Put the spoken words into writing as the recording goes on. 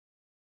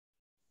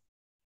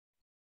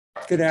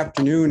Good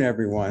afternoon,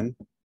 everyone.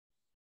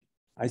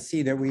 I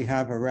see that we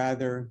have a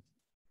rather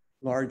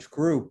large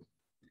group,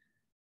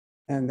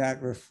 and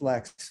that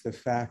reflects the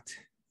fact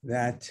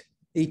that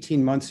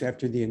 18 months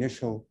after the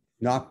initial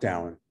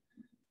knockdown,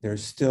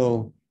 there's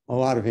still a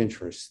lot of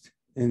interest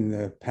in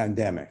the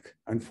pandemic,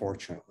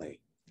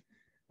 unfortunately.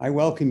 I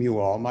welcome you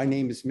all. My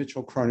name is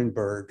Mitchell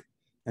Kronenberg,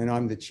 and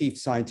I'm the Chief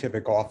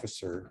Scientific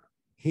Officer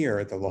here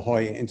at the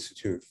Jolla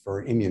Institute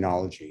for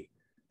Immunology.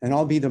 And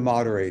I'll be the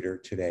moderator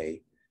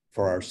today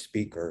for our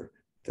speaker,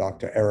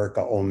 Dr.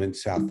 Ollmann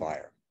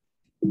Saphire.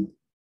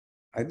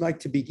 I'd like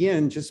to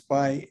begin just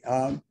by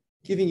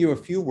giving you a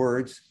few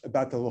words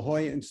about the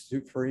Jolla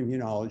Institute for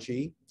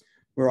Immunology,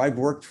 where I've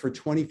worked for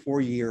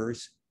 24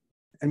 years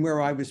and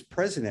where I was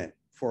president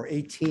for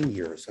 18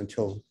 years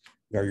until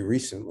very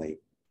recently.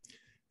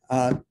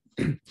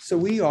 So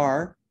we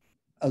are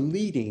a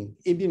leading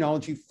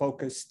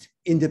immunology-focused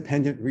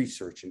independent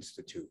research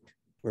institute.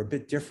 We're a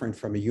bit different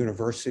from a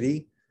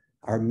university.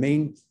 Our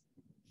main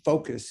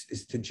focus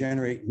is to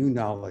generate new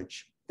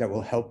knowledge that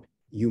will help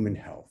human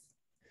health.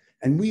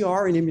 And we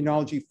are an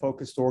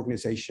immunology-focused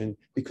organization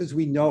because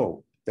we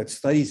know that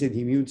studies of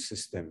the immune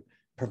system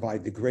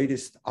provide the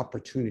greatest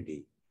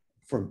opportunity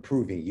for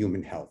improving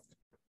human health.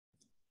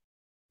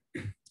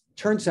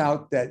 Turns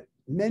out that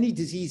many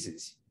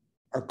diseases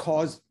are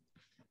caused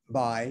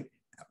by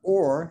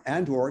or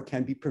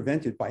can be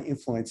prevented by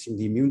influencing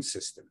the immune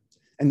system.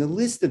 And the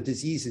list of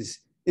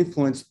diseases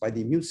influenced by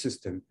the immune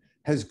system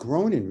has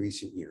grown in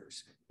recent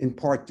years, in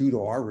part due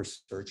to our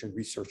research and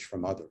research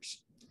from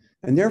others.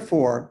 And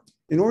therefore,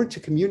 in order to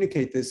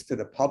communicate this to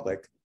the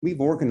public, we've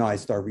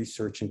organized our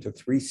research into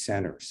 3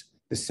 centers: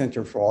 the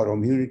Center for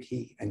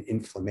Autoimmunity and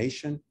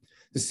Inflammation,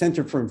 the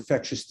Center for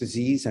Infectious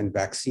Disease and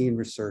Vaccine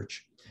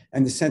Research,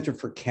 and the Center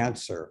for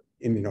Cancer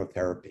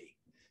Immunotherapy.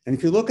 And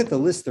if you look at the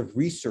list of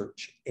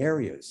research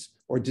areas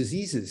or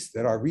diseases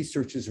that our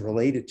research is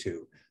related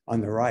to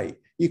on the right,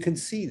 you can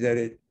see that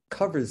it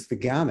covers the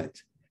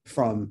gamut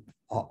from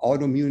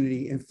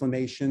autoimmunity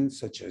inflammation,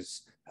 such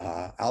as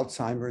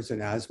Alzheimer's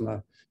and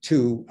asthma,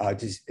 to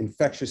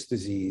infectious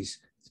disease,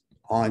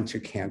 on to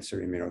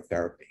cancer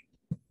immunotherapy.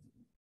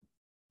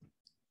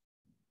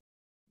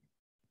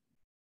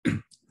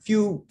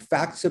 Few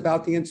facts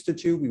about the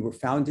Institute. We were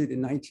founded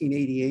in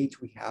 1988.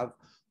 We have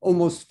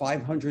almost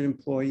 500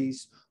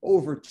 employees,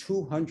 over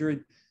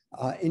 200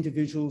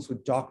 individuals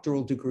with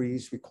doctoral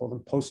degrees. We call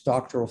them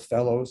postdoctoral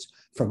fellows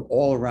from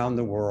all around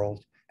the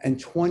world, and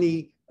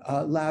 20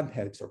 lab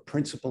heads or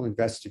principal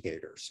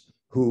investigators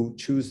who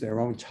choose their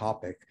own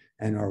topic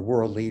and are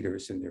world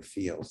leaders in their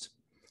fields.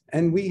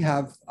 And we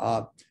have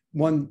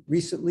won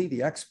recently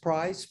the X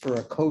Prize for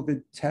a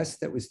COVID test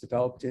that was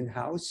developed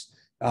in-house.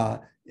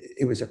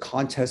 It was a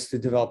contest to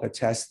develop a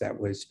test that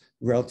was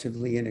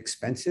relatively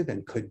inexpensive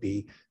and could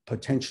be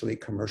potentially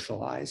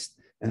commercialized.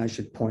 And I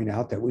should point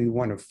out that we were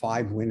one of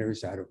 5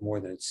 winners out of more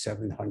than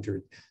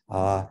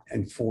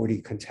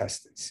 740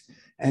 contestants.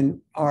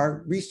 And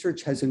our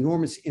research has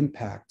enormous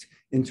impact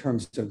in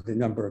terms of the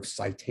number of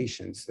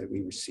citations that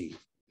we receive.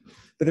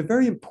 But a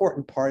very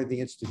important part of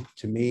the Institute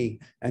to me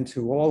and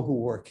to all who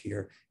work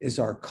here is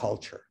our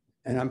culture.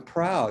 And I'm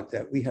proud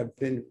that we have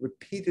been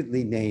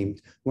repeatedly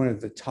named one of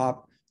the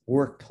top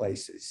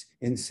workplaces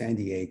in San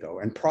Diego.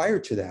 And prior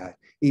to that,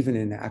 even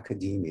in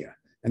academia.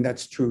 And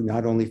that's true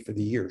not only for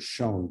the years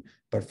shown,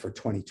 but for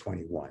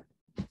 2021.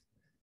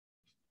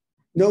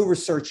 No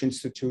research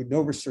institute,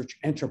 no research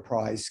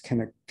enterprise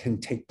can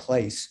take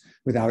place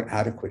without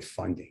adequate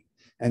funding.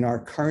 And our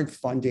current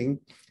funding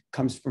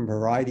comes from a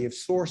variety of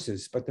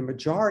sources, but the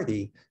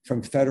majority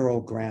from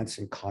federal grants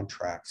and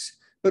contracts,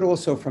 but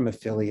also from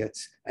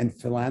affiliates, and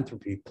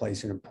philanthropy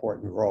plays an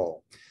important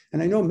role.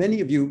 And I know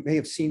many of you may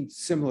have seen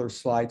similar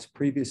slides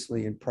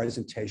previously in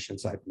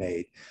presentations I've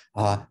made.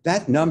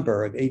 That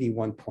number of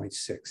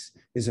 81.6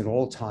 is an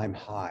all-time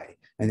high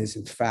and is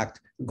in fact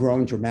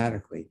grown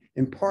dramatically,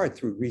 in part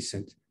through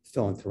recent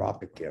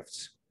philanthropic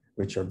gifts,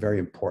 which are very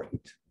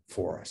important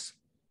for us.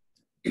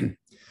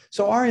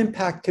 So our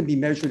impact can be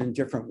measured in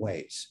different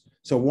ways.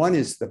 So one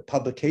is the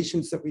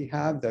publications that we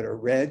have that are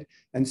read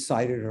and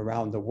cited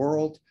around the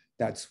world.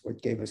 That's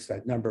what gave us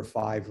that number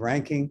 5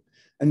 ranking.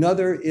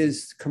 Another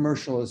is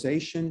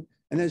commercialization.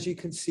 And as you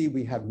can see,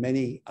 we have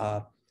many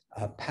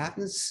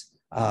patents.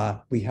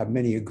 We have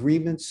many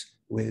agreements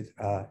with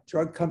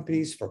drug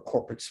companies for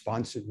corporate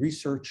sponsored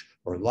research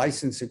or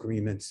license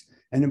agreements.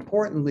 And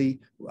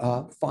importantly,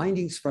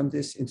 findings from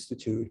this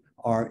institute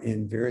are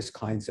in various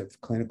kinds of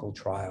clinical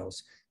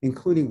trials,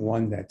 including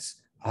one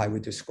that's I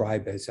would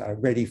describe as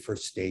ready for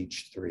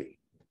stage 3,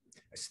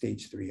 a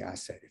stage 3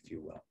 asset, if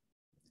you will.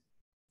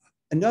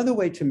 Another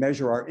way to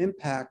measure our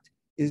impact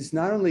is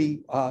not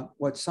only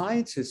what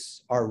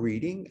scientists are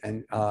reading,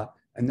 and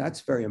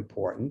that's very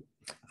important.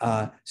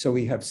 So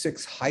we have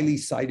 6 highly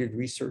cited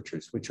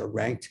researchers, which are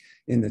ranked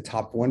in the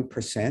top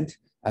 1%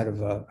 out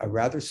of a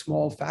rather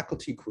small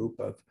faculty group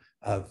of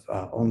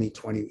only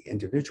 20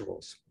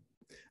 individuals.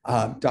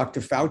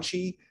 Dr.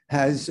 Fauci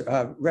has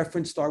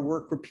referenced our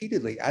work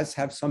repeatedly, as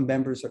have some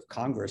members of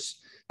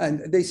Congress,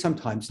 And they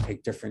sometimes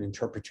take different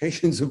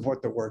interpretations of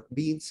what the work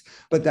means.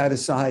 But that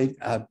aside,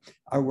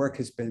 our work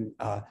has been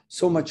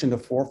so much in the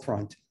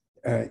forefront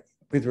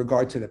with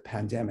regard to the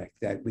pandemic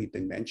that we've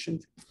been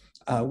mentioned.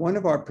 One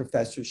of our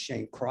professors,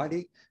 Shane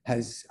Crotty,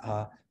 has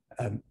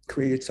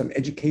created some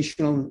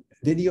educational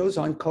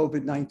videos on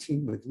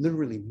COVID-19 with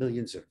literally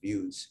millions of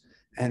views.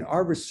 And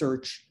our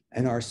research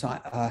and our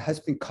has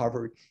been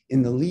covered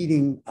in the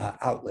leading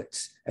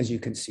outlets, as you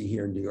can see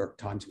here, New York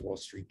Times, Wall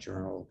Street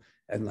Journal,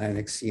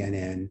 Atlantic,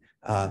 CNN,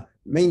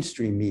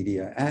 mainstream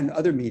media, and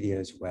other media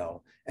as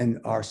well. And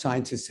our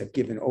scientists have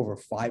given over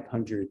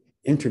 500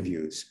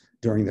 interviews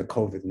during the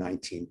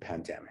COVID-19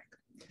 pandemic.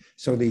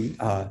 So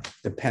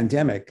the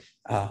pandemic,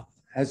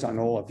 as on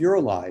all of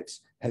your lives,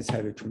 has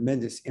had a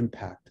tremendous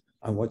impact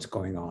on what's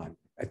going on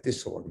at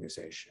this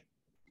organization.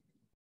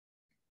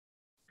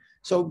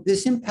 So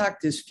this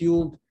impact is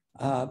fueled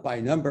by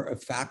a number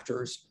of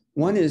factors.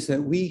 One is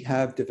that we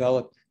have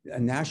developed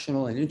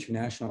national and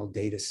international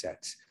data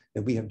sets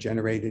that we have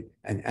generated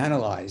and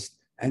analyzed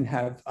and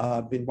have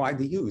been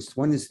widely used.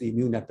 One is the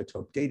Immune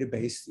Epitope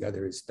Database, the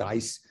other is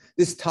DICE.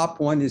 This top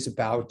one is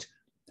about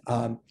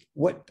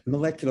what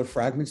molecular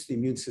fragments the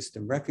immune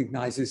system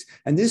recognizes.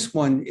 And this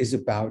one is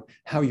about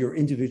how your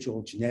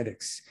individual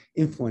genetics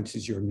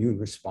influences your immune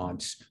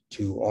response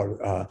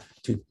to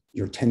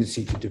your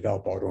tendency to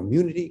develop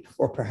autoimmunity,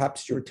 or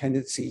perhaps your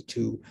tendency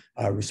to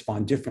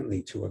respond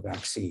differently to a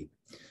vaccine.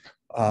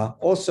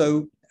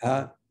 Also,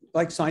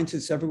 like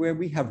scientists everywhere,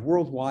 we have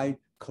worldwide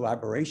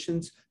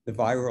collaborations, the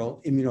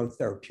Viral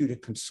Immunotherapy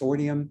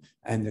Consortium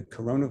and the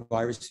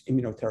Coronavirus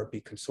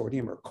Immunotherapy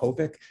Consortium, or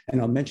CoVIC, and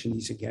I'll mention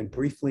these again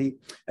briefly,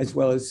 as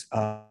well as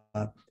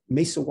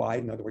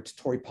Mesa-wide, in other words,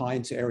 Torrey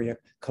Pines area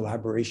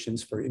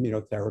collaborations for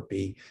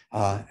immunotherapy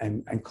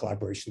and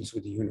collaborations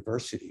with the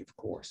university, of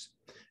course.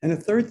 And a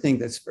third thing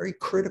that's very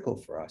critical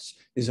for us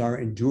is our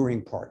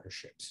enduring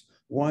partnerships.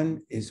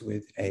 One is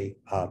with a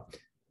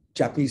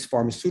Japanese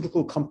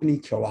pharmaceutical company,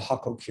 Kyowa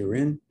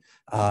Kirin.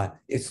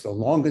 It's the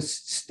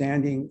longest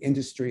standing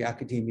industry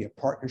academia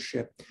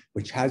partnership,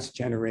 which has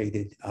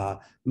generated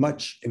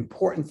much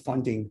important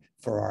funding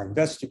for our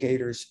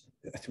investigators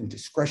through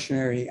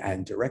discretionary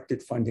and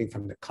directed funding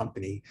from the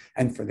company.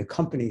 And for the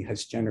company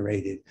has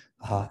generated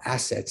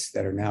assets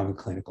that are now in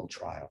clinical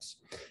trials.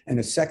 And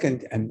a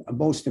second and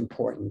most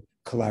important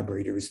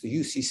collaborator is the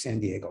UC San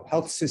Diego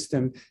Health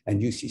System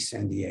and UC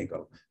San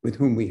Diego, with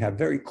whom we have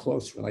very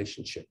close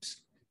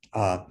relationships.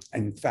 And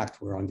in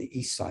fact, we're on the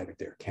east side of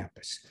their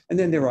campus. And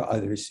then there are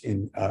others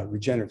in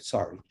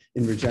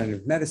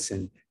regenerative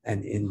medicine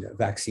and in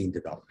vaccine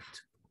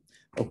development.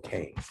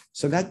 Okay,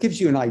 so that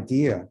gives you an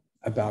idea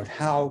about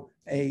how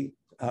a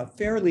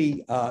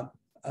fairly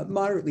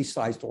moderately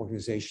sized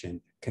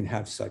organization can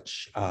have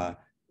such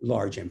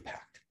large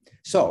impact.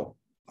 So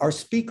our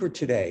speaker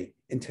today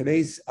in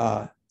today's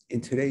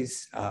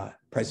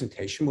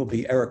presentation will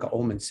be Erica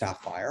Ollmann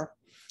Saphire,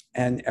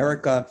 and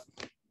Erica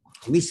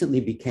recently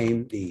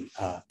became the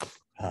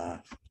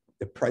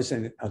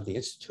president of the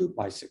Institute,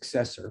 my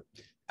successor,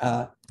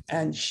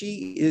 and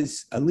she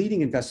is a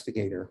leading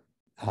investigator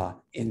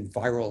in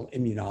viral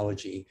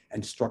immunology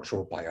and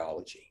structural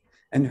biology.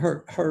 And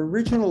her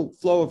original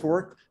flow of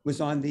work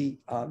was on the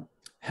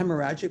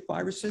hemorrhagic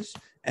viruses,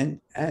 and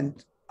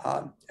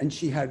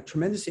she had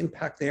tremendous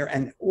impact there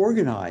and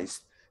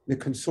organized the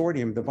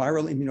consortium, the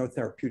Viral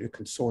Immunotherapy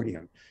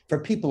Consortium, for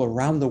people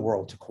around the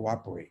world to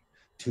cooperate,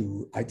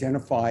 to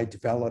identify,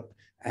 develop,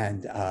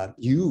 and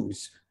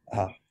use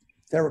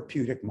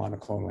therapeutic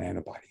monoclonal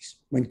antibodies.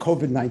 When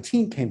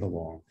COVID-19 came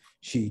along,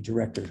 she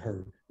directed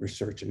her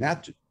research in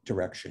that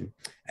direction.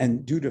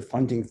 And due to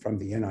funding from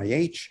the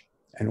NIH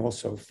and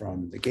also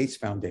from the Gates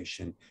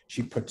Foundation,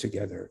 she put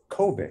together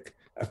CoVIC,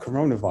 a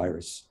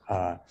coronavirus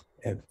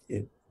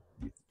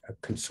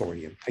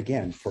consortium,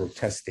 again, for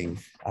testing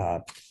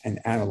and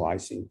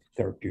analyzing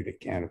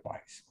therapeutic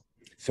antibodies.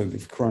 So the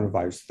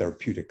Coronavirus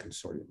Therapeutic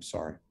Consortium,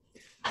 sorry.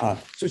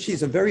 So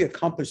she's a very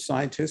accomplished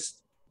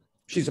scientist.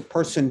 She's a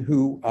person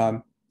who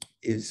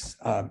is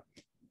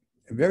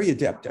very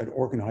adept at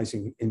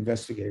organizing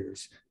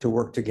investigators to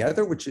work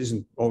together, which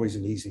isn't always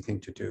an easy thing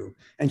to do.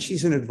 And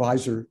she's an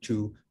advisor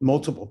to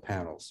multiple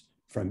panels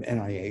from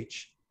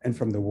NIH and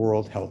from the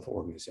World Health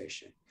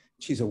Organization.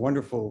 She's a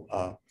wonderful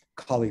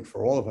colleague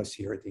for all of us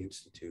here at the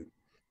Institute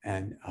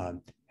and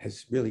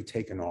has really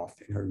taken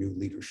off in her new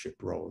leadership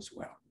role as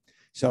well.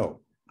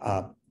 So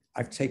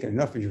I've taken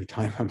enough of your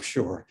time, I'm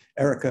sure.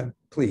 Erica,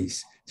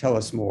 please tell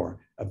us more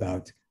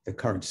about the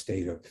current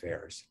state of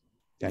affairs.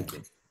 Thank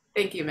you.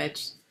 Thank you,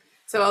 Mitch.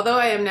 So although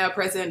I am now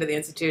president of the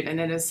Institute, and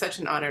it is such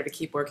an honor to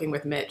keep working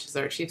with Mitch as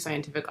our chief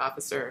scientific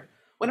officer,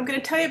 what I'm going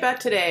to tell you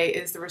about today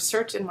is the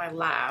research in my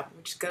lab,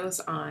 which goes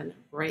on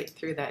right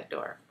through that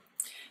door.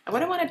 And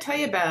what I want to tell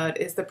you about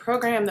is the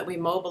program that we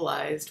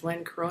mobilized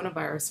when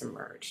coronavirus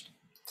emerged.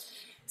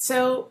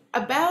 So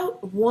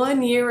about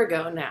 1 year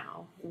ago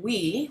now,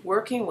 we,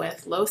 working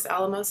with Los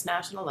Alamos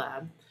National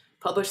Lab,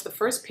 published the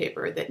first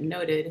paper that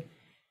noted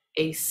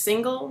a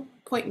single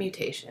point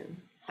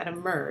mutation had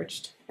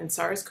emerged in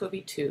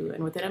SARS-CoV-2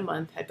 and within a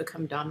month had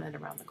become dominant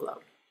around the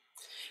globe.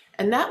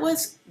 And that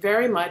was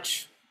very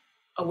much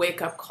a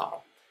wake-up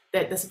call,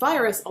 that this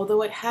virus,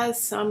 although it has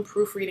some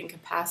proofreading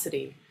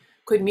capacity,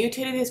 could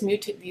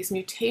mutate, these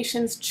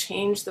mutations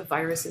change the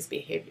virus's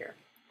behavior.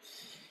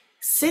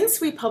 Since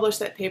we published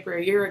that paper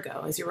a year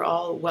ago, as you're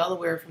all well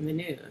aware from the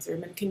news, there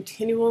have been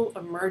continual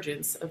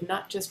emergence of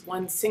not just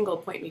one single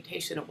point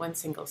mutation at one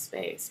single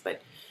space,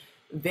 but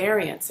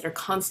variants that are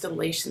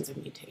constellations of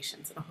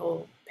mutations and a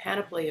whole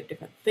panoply of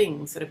different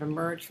things that have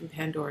emerged from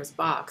Pandora's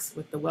box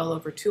with the well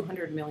over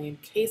 200 million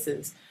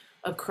cases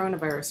of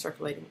coronavirus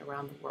circulating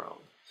around the world.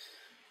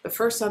 The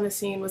first on the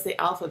scene was the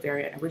Alpha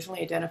variant,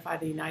 originally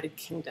identified in the United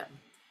Kingdom.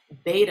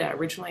 Beta,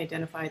 originally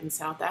identified in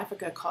South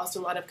Africa, caused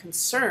a lot of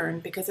concern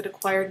because it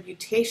acquired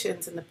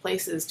mutations in the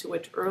places to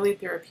which early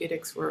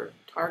therapeutics were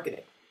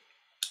targeted.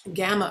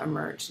 Gamma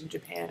emerged in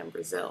Japan and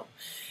Brazil.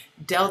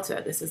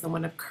 Delta, this is the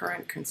one of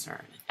current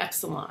concern.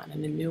 Epsilon,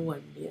 and the new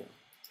one, Mu.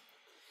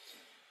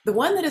 The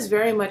one that is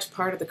very much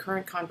part of the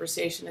current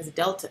conversation is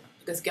Delta,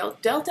 because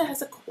Delta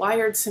has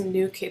acquired some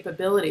new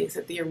capabilities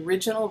that the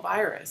original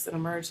virus that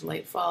emerged in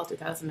late fall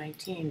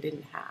 2019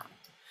 didn't have.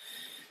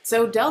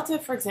 So Delta,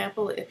 for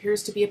example,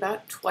 appears to be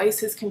about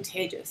twice as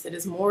contagious. It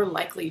is more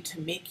likely to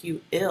make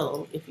you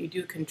ill if you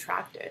do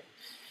contract it.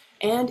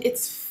 And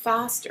it's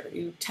faster.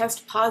 You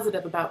test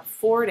positive about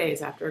 4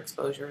 days after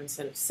exposure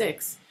instead of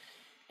 6.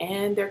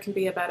 And there can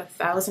be about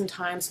 1,000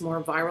 times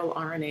more viral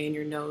RNA in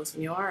your nose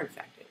when you are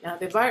infected. Now,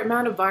 the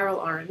amount of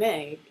viral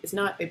RNA is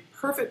not a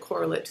perfect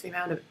correlate to the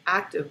amount of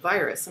active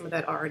virus. Some of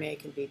that RNA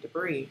can be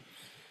debris.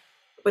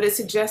 But it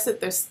suggests that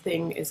this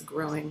thing is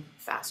growing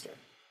faster.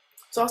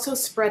 It's also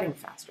spreading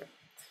faster.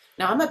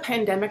 Now, I'm a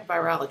pandemic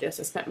virologist.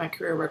 I spent my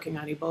career working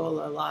on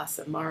Ebola,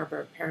 Lassa,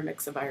 Marburg,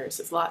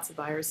 paramyxoviruses, lots of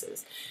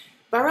viruses.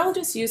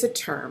 Virologists use a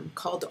term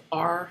called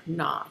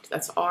R0.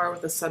 That's R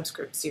with a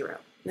subscript 0.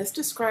 And this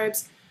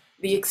describes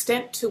the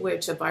extent to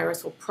which a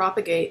virus will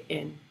propagate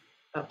in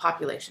a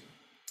population.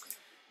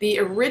 The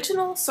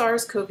original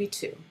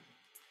SARS-CoV-2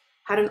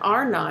 had an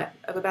R0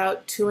 of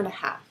about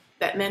 2.5.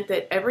 That meant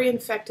that every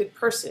infected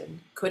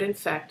person could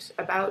infect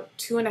about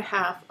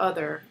 2.5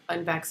 other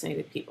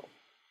unvaccinated people.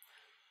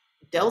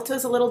 Delta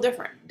is a little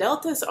different.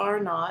 Delta's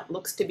R0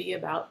 looks to be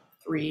about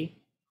 3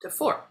 to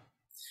 4.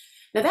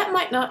 Now that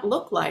might not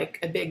look like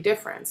a big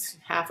difference,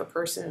 half a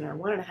person or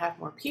 1.5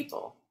 more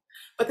people,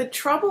 but the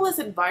trouble is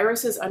that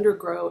viruses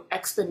undergo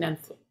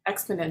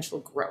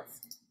exponential growth.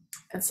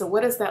 And so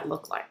what does that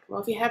look like?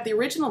 Well, if you have the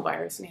original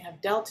virus and you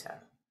have Delta,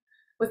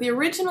 with the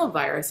original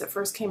virus that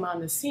first came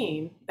on the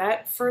scene,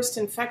 that first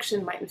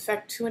infection might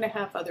infect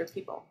 2.5 other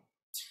people.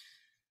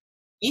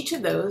 Each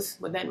of those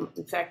would then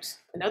infect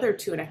another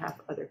 2.5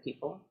 other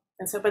people.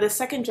 And so by the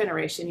second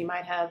generation, you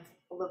might have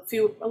a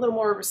little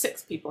more over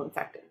 6 people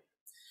infected.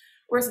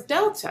 Whereas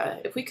Delta,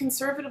 if we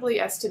conservatively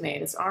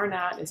estimate its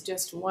R0 is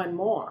just 1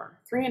 more,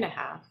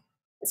 3.5,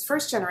 its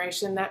first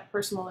generation, that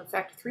person will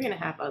infect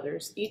 3.5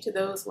 others. Each of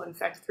those will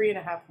infect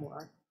 3.5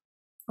 more.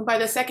 And by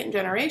the second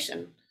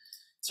generation,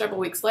 several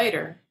weeks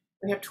later,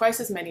 we have twice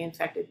as many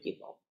infected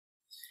people.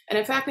 And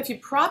in fact, if you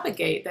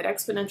propagate that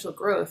exponential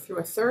growth through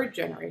a 3rd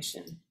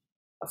generation,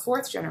 a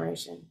 4th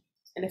generation,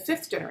 and a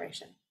 5th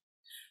generation,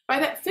 by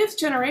that 5th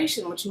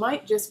generation, which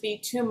might just be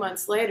 2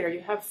 months later,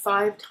 you have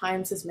 5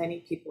 times as many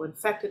people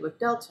infected with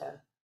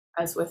Delta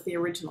as with the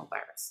original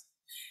virus.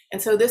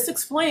 And so this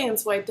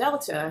explains why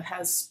Delta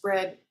has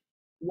spread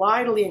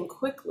widely and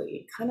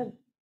quickly, kind of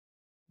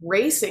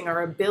racing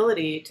our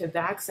ability to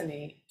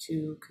vaccinate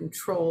to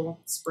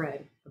control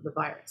spread of the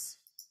virus.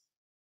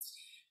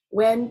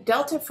 When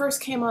Delta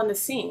first came on the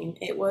scene,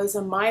 it was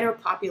a minor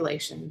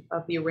population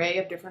of the array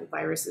of different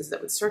viruses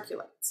that would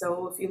circulate.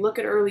 So if you look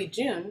at early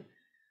June,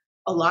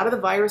 a lot of the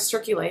virus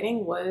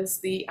circulating was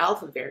the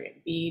Alpha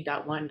variant,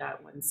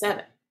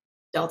 B.1.17.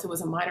 Delta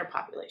was a minor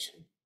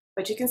population.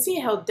 But you can see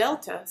how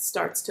Delta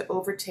starts to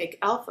overtake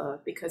Alpha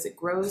because it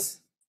grows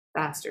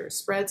faster,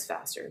 spreads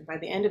faster. By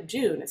the end of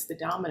June, it's the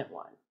dominant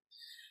one.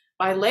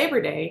 By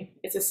Labor Day,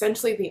 it's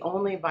essentially the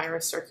only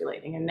virus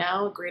circulating, and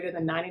now greater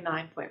than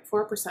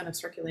 99.4% of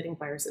circulating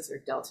viruses are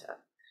Delta.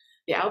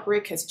 The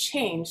outbreak has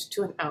changed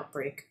to an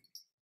outbreak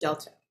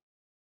Delta.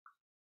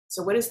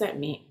 So what does that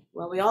mean?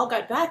 Well, we all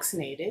got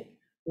vaccinated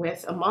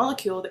with a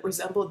molecule that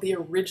resembled the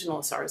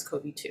original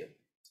SARS-CoV-2.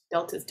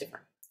 Delta is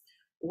different.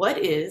 What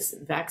is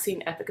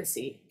vaccine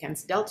efficacy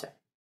against Delta?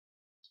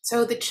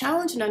 So the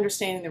challenge in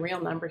understanding the real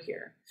number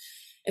here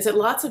is that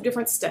lots of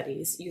different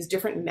studies use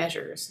different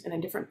measures and in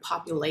different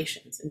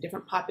populations, and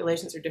different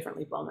populations are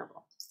differently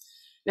vulnerable.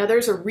 Now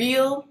there's a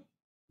real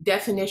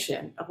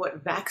definition of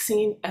what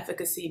vaccine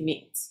efficacy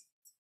means.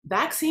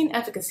 Vaccine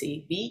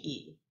efficacy,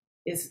 VE,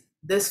 is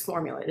this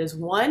formula. It is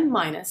 1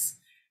 minus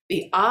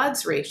the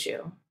odds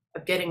ratio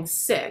of getting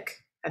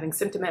sick, having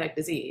symptomatic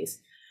disease,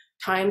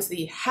 times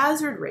the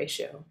hazard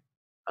ratio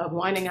of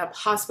winding up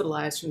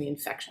hospitalized from the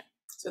infection.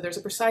 So there's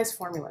a precise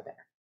formula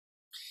there.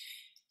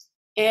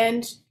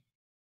 And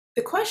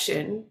the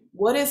question,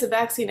 what is the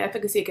vaccine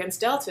efficacy against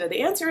Delta?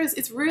 The answer is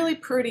it's really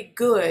pretty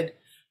good,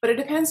 but it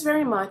depends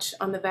very much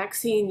on the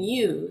vaccine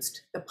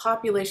used, the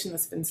population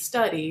that's been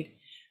studied,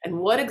 and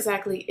what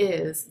exactly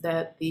is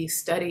that the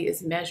study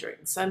is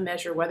measuring. Some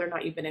measure whether or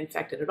not you've been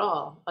infected at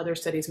all. Other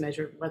studies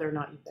measure whether or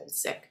not you've been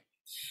sick.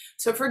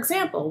 So for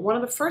example, one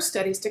of the first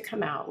studies to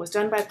come out was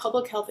done by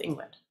Public Health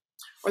England,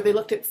 where they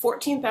looked at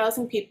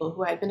 14,000 people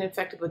who had been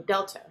infected with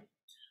Delta.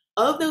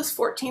 Of those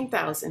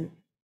 14,000,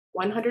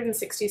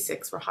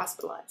 166 were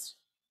hospitalized.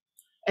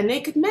 And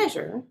they could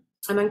measure,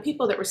 among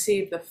people that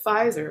received the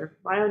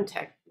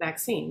Pfizer-BioNTech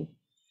vaccine,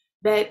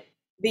 that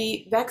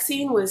the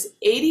vaccine was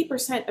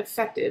 80%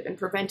 effective in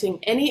preventing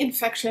any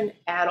infection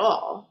at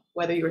all,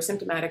 whether you were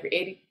symptomatic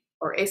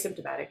or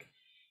asymptomatic,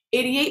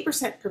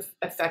 88%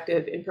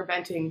 effective in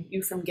preventing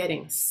you from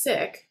getting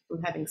sick,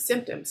 from having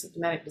symptoms,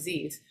 symptomatic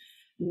disease,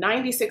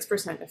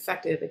 96%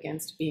 effective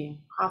against being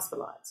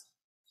hospitalized.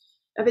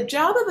 Now, the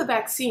job of a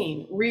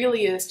vaccine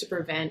really is to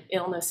prevent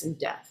illness and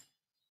death.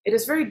 It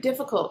is very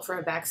difficult for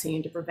a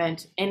vaccine to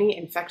prevent any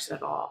infection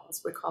at all.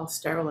 That's what we call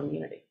sterile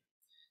immunity.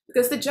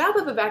 Because the job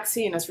of a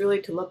vaccine is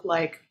really to look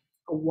like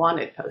a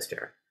wanted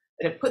poster,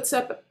 that it puts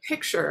up a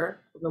picture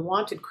of the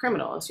wanted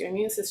criminal so your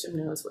immune system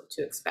knows what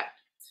to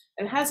expect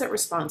and has that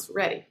response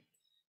ready.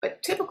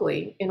 But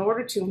typically, in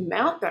order to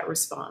mount that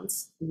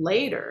response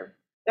later,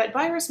 that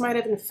virus might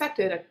have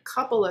infected a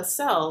couple of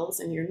cells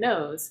in your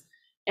nose,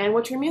 and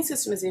what your immune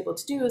system is able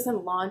to do is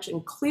then launch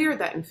and clear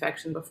that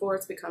infection before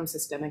it's become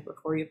systemic,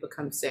 before you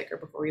become sick, or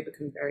before you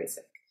become very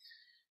sick.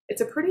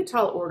 It's a pretty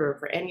tall order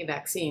for any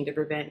vaccine to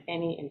prevent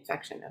any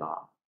infection at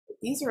all. But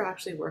these are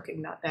actually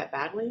working not that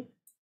badly,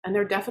 and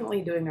they're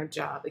definitely doing their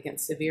job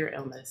against severe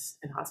illness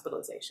and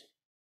hospitalization.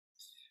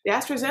 The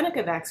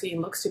AstraZeneca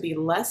vaccine looks to be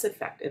less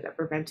effective at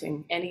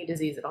preventing any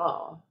disease at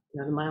all,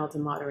 the mild to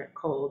moderate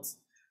colds,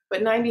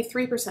 but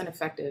 93%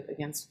 effective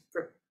against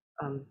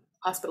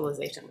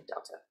hospitalization with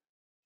Delta.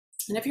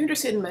 And if you're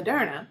interested in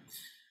Moderna,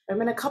 there have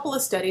been a couple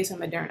of studies on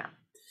Moderna.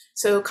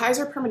 So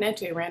Kaiser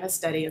Permanente ran a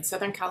study in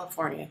Southern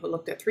California who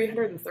looked at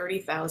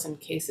 330,000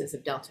 cases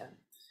of Delta.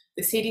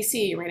 The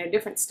CDC ran a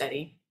different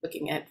study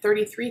looking at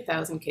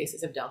 33,000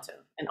 cases of Delta,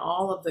 and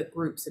all of the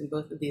groups in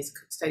both of these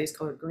studies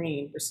colored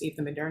green received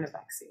the Moderna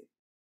vaccine.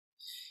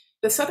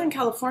 The Southern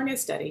California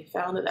study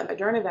found that the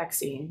Moderna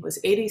vaccine was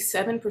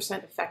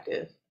 87%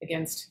 effective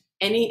against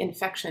any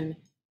infection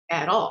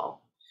at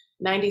all,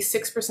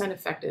 96%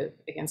 effective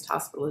against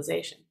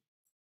hospitalization.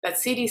 That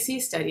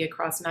CDC study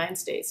across 9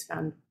 states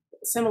found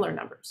similar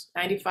numbers,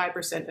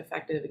 95%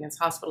 effective against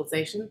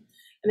hospitalization,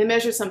 and they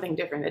measured something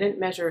different. They didn't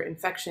measure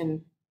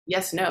infection,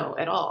 yes, no,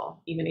 at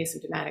all, even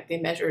asymptomatic. They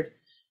measured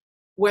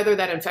whether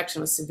that infection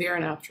was severe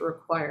enough to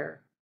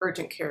require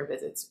urgent care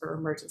visits or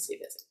emergency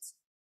visits.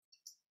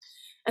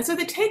 And so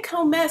the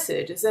take-home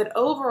message is that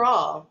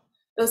overall,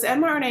 those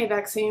mRNA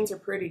vaccines are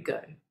pretty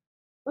good.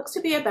 Looks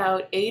to be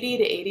about 80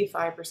 to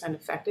 85%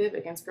 effective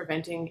against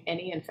preventing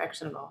any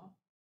infection at all.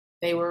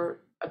 They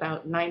were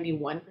about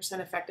 91%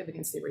 effective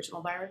against the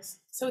original virus.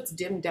 So it's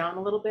dimmed down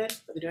a little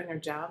bit, but they're doing their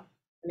job.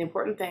 And the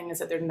important thing is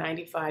that they're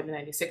 95 to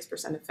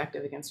 96%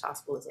 effective against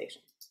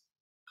hospitalization.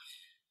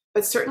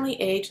 But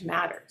certainly age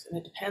matters, and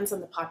it depends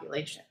on the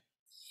population.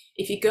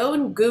 If you go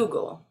and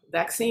Google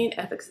vaccine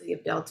efficacy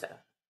of Delta,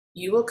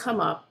 you will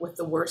come up with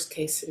the worst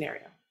case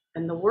scenario.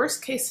 And the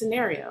worst case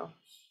scenario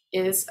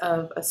is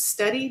of a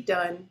study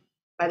done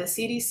by the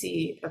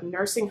CDC of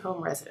nursing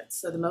home residents.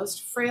 So the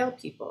most frail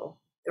people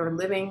that are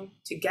living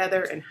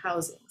together in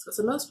housing. So it's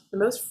the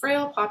most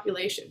frail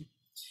population.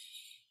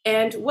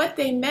 And what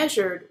they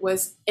measured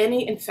was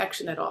any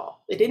infection at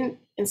all. They didn't,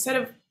 instead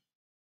of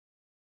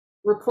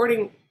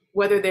reporting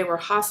whether they were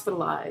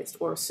hospitalized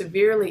or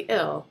severely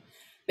ill,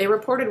 they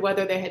reported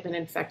whether they had been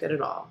infected at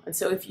all. And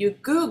so if you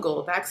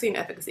Google vaccine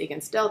efficacy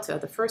against Delta,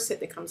 the first hit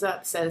that comes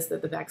up says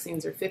that the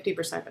vaccines are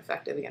 50%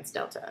 effective against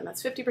Delta. And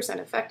that's 50%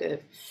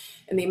 effective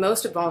in the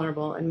most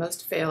vulnerable and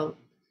most frail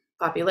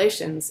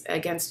populations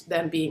against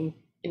them being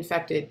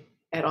infected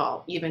at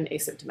all, even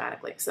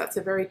asymptomatically. So that's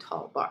a very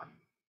tall bar.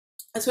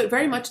 And so it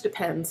very much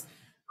depends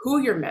who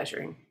you're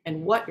measuring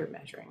and what you're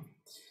measuring.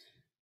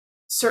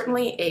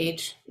 Certainly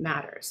age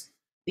matters.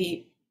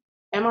 The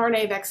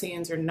mRNA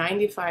vaccines are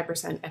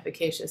 95%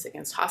 efficacious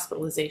against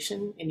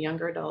hospitalization in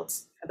younger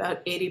adults,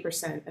 about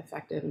 80%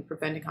 effective in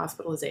preventing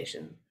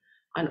hospitalization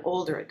on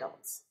older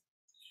adults.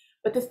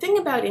 But the thing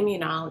about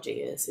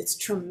immunology is it's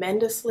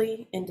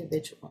tremendously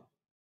individual.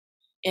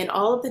 In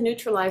all of the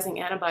neutralizing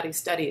antibody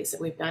studies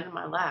that we've done in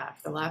my lab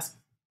for the last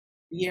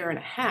year and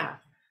a half,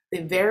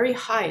 the very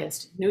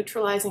highest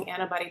neutralizing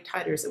antibody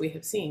titers that we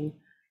have seen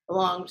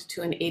belonged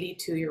to an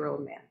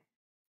 82-year-old man.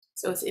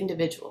 So it's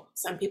individual.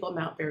 Some people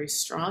mount very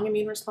strong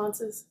immune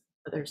responses,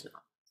 others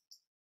not.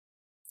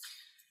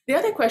 The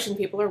other question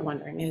people are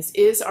wondering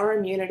is our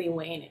immunity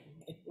waning?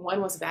 If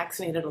one was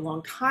vaccinated a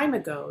long time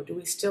ago, do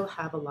we still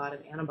have a lot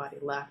of antibody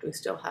left? Do we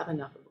still have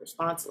enough of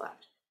response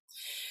left?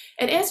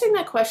 And answering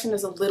that question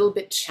is a little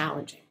bit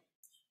challenging.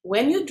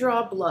 When you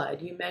draw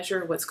blood, you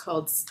measure what's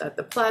called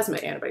the plasma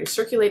antibody,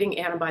 circulating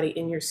antibody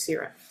in your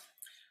serum.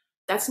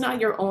 That's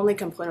not your only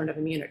component of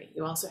immunity.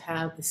 You also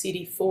have the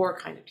CD4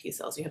 kind of T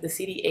cells. You have the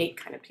CD8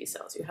 kind of T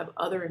cells. You have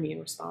other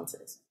immune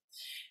responses.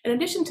 In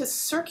addition to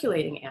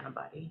circulating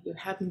antibody, you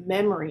have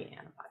memory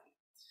antibody.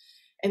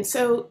 And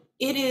so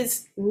it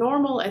is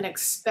normal and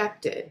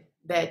expected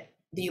that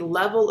the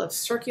level of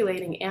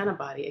circulating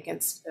antibody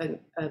against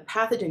a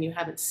pathogen you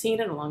haven't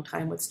seen in a long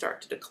time would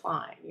start to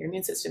decline. Your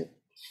immune system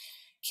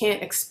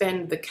can't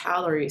expend the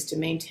calories to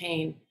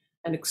maintain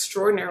an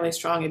extraordinarily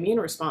strong immune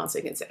response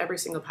against every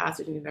single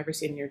pathogen you've ever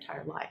seen in your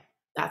entire life.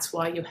 That's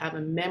why you have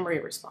a memory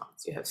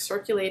response. You have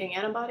circulating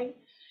antibody,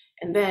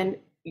 and then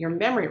your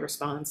memory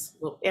response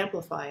will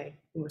amplify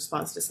in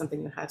response to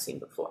something you have seen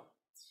before.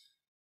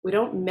 We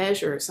don't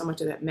measure so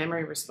much of that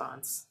memory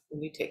response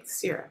when you take the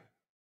serum.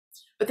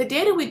 But the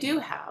data we do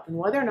have, and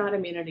whether or not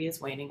immunity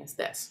is waning, is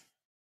this.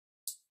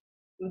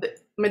 The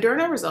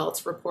Moderna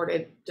results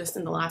reported just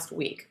in the last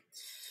week.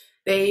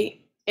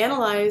 They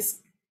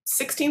analyzed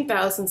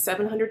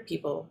 16,700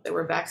 people that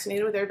were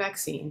vaccinated with their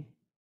vaccine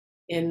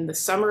in the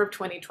summer of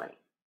 2020.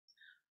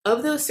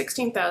 Of those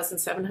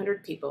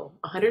 16,700 people,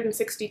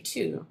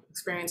 162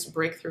 experienced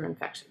breakthrough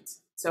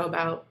infections. So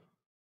about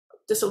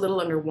just a little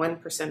under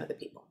 1% of the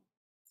people.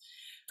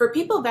 For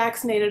people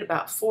vaccinated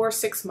about 4 or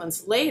 6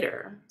 months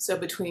later, so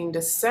between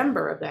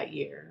December of that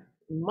year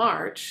and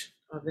March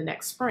of the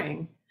next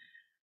spring,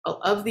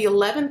 of the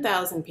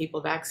 11,000 people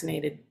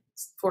vaccinated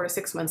 4 to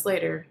 6 months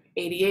later,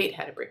 88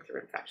 had a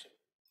breakthrough infection.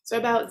 So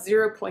about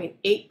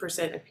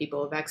 0.8% of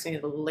people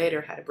vaccinated a little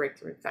later had a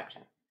breakthrough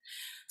infection.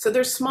 So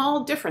there's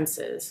small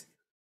differences,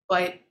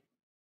 but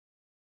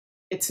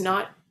it's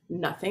not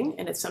nothing,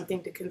 and it's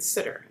something to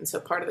consider. And so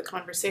part of the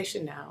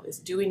conversation now is,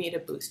 do we need a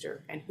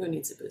booster, and who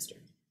needs a booster?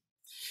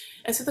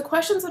 And so the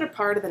questions that are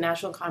part of the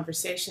national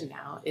conversation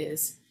now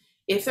is,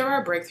 if there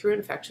are breakthrough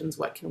infections,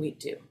 what can we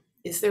do?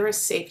 Is there a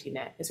safety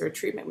net? Is there a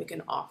treatment we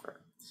can offer?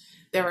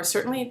 There are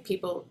certainly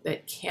people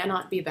that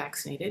cannot be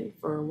vaccinated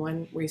for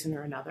one reason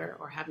or another,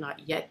 or have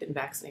not yet been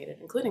vaccinated,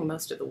 including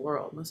most of the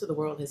world. Most of the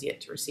world has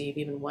yet to receive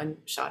even one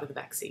shot of the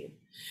vaccine.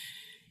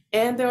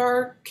 And there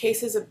are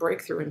cases of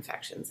breakthrough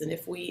infections. And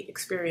if we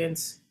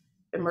experience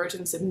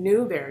emergence of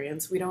new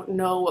variants, we don't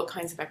know what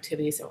kinds of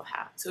activities it will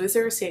have. So is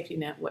there a safety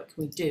net? What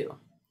can we do?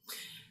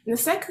 And the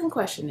second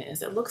question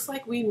is, it looks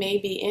like we may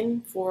be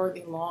in for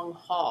the long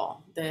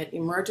haul, that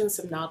emergence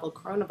of novel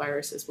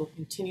coronaviruses will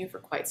continue for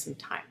quite some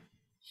time.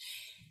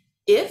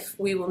 If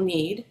we will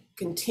need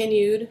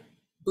continued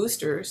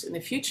boosters in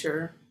the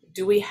future,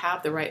 do we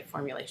have the right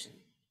formulation?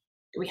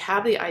 Do we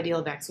have the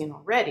ideal vaccine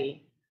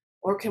already,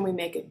 or can we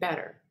make it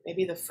better?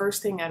 Maybe the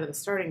first thing out of the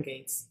starting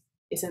gates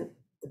isn't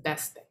the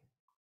best thing.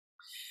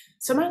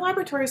 So my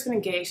laboratory has been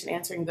engaged in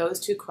answering those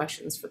two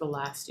questions for the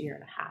last year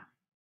and a half.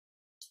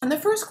 And the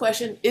first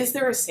question, is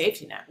there a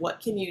safety net?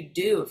 What can you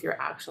do if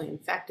you're actually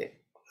infected?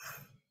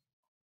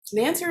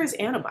 The answer is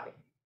antibody.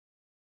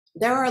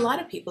 There are a lot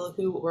of people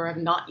who have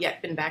not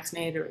yet been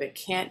vaccinated, or they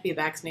can't be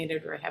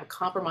vaccinated, or have a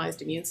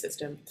compromised immune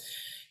system.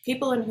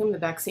 People in whom the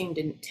vaccine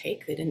didn't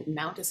take, they didn't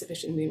mount a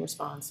sufficient immune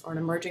response, or an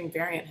emerging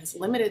variant has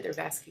limited their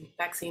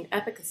vaccine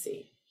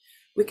efficacy.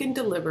 We can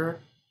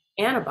deliver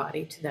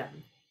antibody to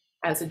them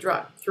as a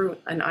drug through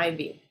an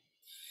IV.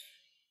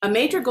 A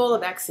major goal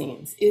of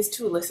vaccines is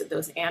to elicit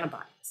those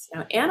antibodies.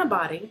 Now,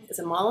 antibody is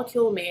a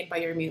molecule made by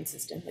your immune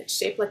system that's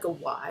shaped like a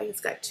Y.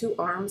 It's got 2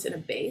 arms and a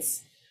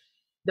base.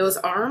 Those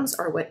arms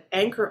are what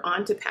anchor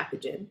onto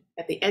pathogen.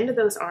 At the end of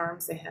those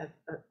arms, they have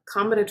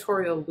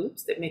combinatorial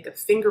loops that make a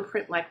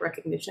fingerprint-like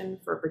recognition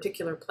for a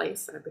particular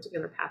place and a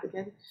particular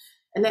pathogen.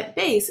 And that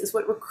base is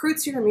what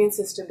recruits your immune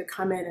system to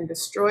come in and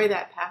destroy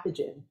that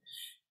pathogen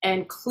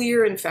and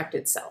clear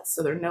infected cells,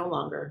 so they're no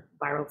longer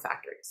viral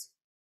factories.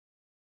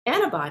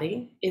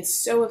 Antibody is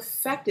so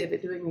effective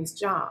at doing these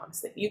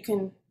jobs that you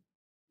can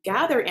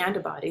gather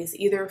antibodies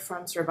either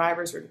from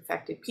survivors or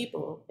infected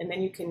people, and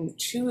then you can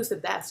choose the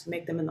best,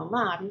 make them in the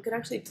lab. You can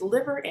actually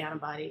deliver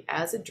antibody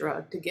as a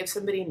drug to give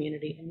somebody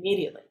immunity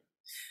immediately.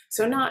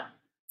 So not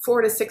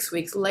 4 to 6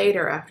 weeks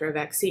later after a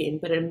vaccine,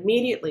 but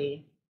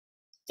immediately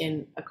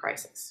in a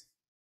crisis.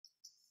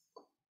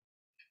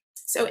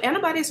 So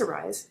antibodies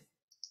arise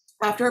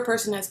after a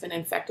person has been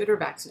infected or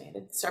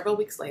vaccinated. Several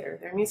weeks later,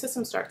 their immune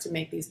system starts to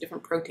make these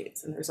different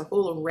proteins, and there's a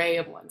whole array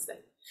of ones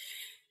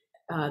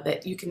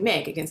that you can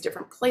make against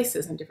different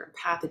places and different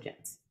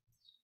pathogens.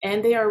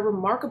 And they are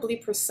remarkably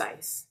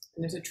precise,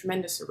 and there's a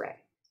tremendous array.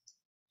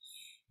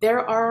 There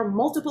are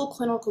multiple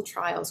clinical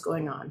trials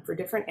going on for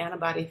different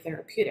antibody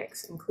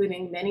therapeutics,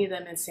 including many of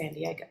them in San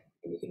Diego.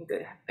 And you can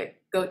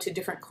go to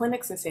different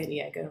clinics in San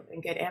Diego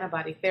and get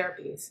antibody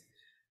therapies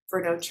for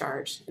no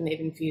charge, and they've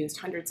infused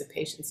hundreds of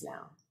patients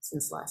now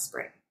since last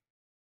spring.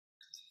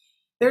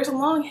 There's a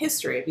long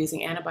history of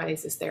using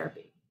antibodies as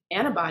therapy.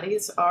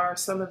 Antibodies are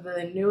some of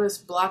the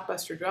newest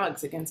blockbuster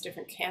drugs against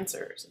different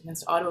cancers,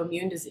 against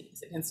autoimmune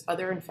disease, against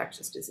other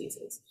infectious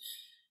diseases.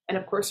 And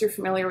of course, you're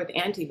familiar with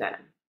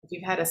antivenom. If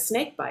you've had a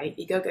snake bite,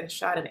 you go get a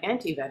shot of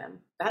antivenom.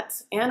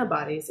 That's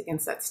antibodies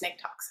against that snake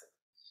toxin.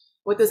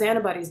 What those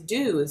antibodies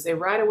do is they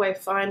right away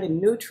find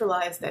and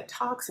neutralize that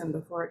toxin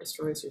before it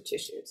destroys your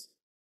tissues.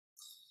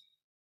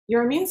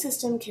 Your immune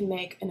system can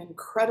make an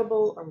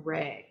incredible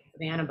array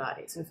of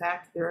antibodies. In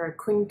fact, there are a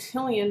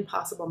quintillion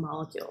possible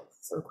molecules.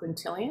 So a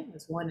quintillion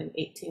is 1 in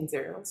 18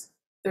 zeros.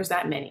 There's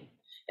that many.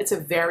 It's a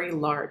very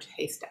large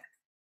haystack.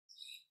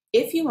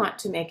 If you want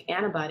to make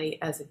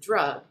antibody as a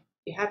drug,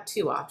 you have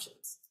two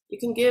options. You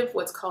can give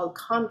what's called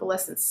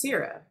convalescent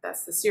sera.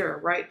 That's the sera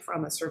right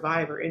from a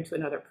survivor into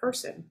another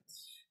person.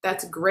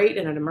 That's great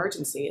in an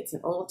emergency. It's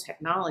an old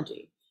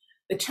technology.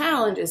 The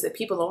challenge is that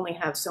people only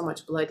have so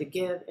much blood to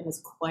give and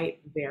is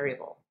quite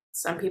variable.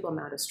 Some people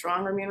mount a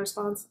stronger immune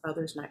response,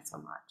 others not so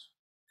much.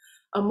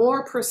 A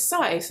more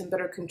precise and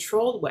better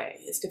controlled way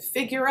is to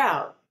figure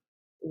out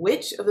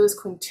which of those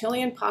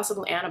quintillion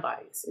possible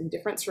antibodies in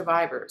different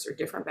survivors or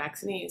different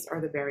vaccinees are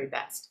the very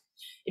best.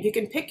 If you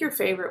can pick your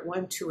favorite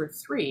 1, 2, or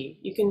 3,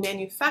 you can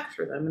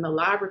manufacture them in the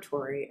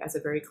laboratory as a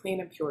very clean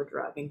and pure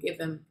drug and give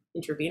them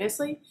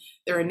intravenously.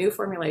 There are new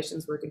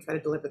formulations where we can try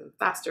to deliver them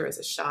faster as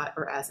a shot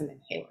or as an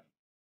inhaler.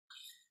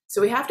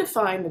 So we have to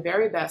find the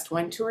very best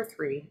 1, 2, or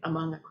 3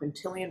 among a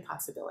quintillion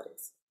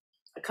possibilities.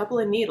 A couple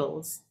of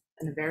needles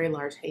and a very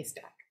large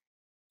haystack.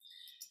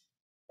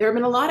 There have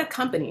been a lot of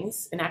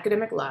companies in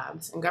academic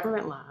labs and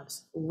government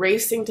labs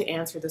racing to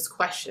answer this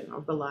question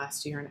over the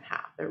last year and a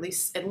half. There are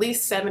at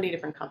least 70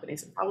 different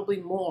companies and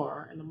probably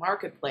more in the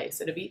marketplace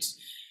that have each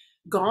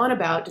gone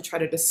about to try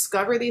to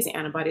discover these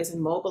antibodies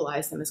and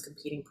mobilize them as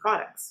competing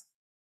products.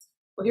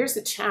 Well, here's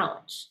the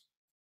challenge.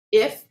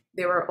 If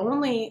there are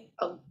only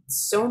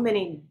so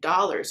many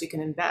dollars you can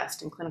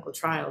invest in clinical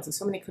trials and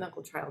so many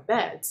clinical trial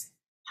beds,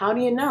 how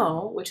do you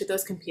know which of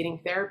those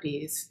competing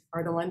therapies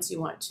are the ones you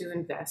want to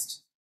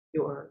invest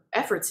your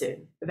efforts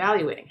in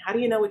evaluating? How do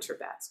you know which are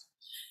best?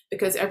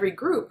 Because every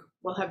group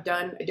will have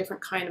done a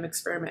different kind of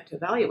experiment to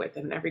evaluate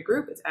them, and every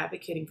group is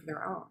advocating for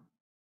their own.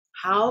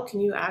 How can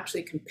you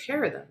actually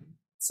compare them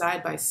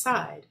side by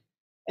side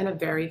in a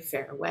very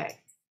fair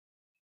way?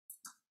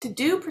 To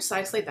do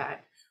precisely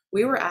that,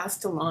 we were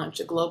asked to launch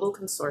a global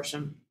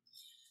consortium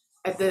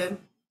at the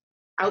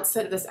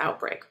outset of this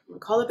outbreak. We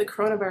call it the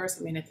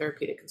Coronavirus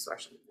Immunotherapy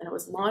Consortium, and it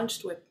was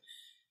launched with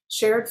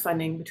shared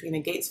funding between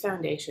the Gates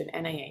Foundation,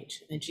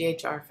 NIH, and the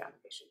GHR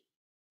Foundation.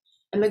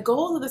 And the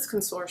goal of this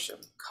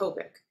consortium,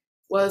 CoVIC,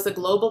 was a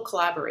global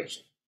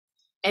collaboration.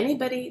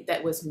 Anybody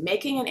that was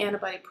making an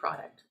antibody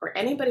product or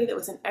anybody that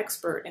was an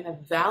expert in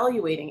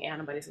evaluating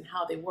antibodies and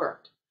how they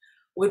worked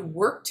would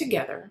work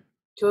together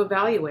to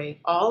evaluate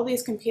all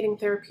these competing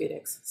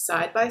therapeutics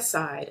side by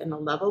side in a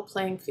level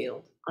playing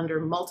field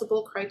under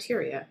multiple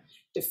criteria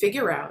to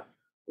figure out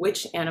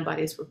which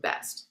antibodies were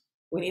best.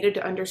 We needed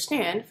to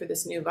understand for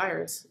this new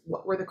virus,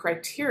 what were the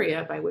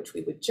criteria by which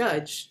we would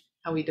judge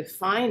how we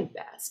define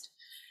best?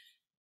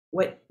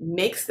 What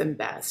makes them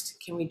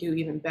best? Can we do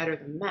even better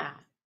than that?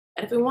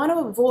 And if we want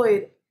to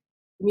avoid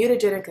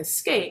mutagenic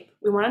escape,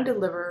 we want to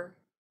deliver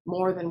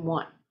more than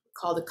one,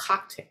 called a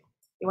cocktail.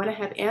 You want to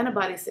have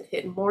antibodies that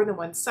hit more than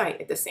one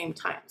site at the same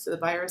time. So the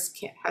virus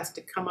has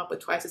to come up with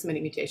twice as many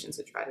mutations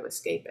to try to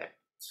escape it.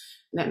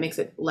 And that makes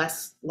it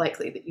less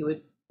likely that you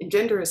would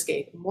engender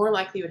escape, more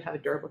likely you would have a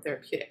durable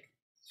therapeutic.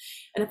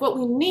 And if what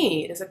we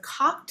need is a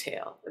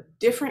cocktail of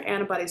different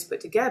antibodies put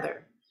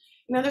together,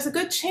 there's a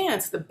good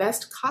chance the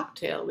best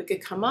cocktail we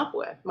could come up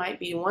with might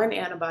be one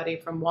antibody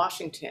from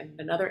Washington,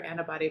 another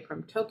antibody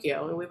from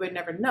Tokyo, and we would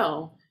never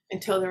know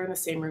until they're in the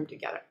same room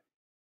together.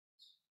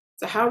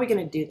 So how are we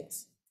going to do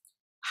this?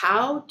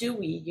 How do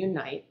we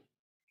unite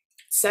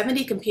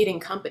 70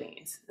 competing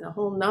companies and a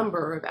whole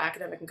number of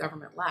academic and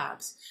government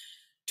labs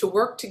to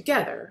work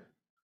together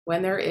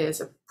when there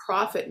is a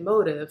profit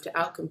motive to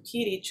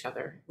outcompete each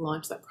other and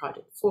launch that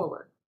project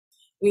forward?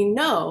 We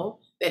know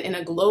that in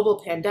a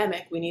global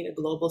pandemic, we need a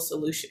global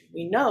solution.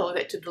 We know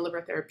that to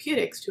deliver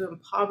therapeutics to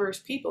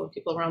impoverished people and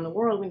people around the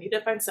world, we need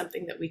to find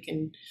something that we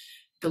can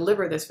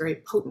deliver that's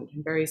very potent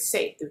and very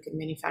safe, that we can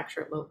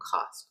manufacture at low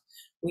cost.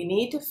 We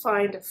need to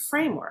find a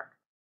framework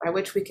by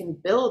which we can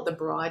build the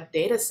broad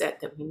data set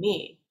that we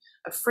need,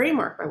 a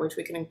framework by which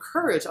we can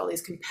encourage all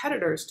these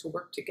competitors to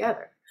work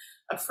together,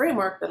 a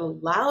framework that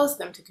allows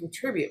them to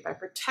contribute by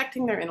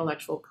protecting their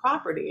intellectual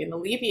property and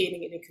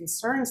alleviating any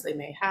concerns they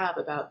may have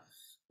about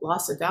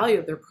loss of value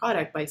of their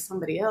product by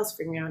somebody else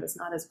figuring out it's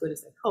not as good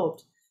as they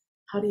hoped.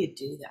 How do you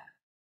do that?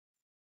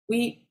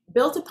 We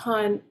built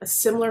upon a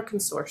similar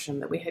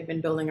consortium that we had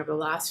been building over the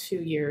last few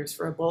years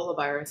for Ebola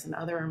virus and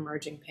other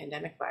emerging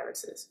pandemic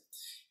viruses.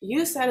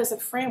 Used that as a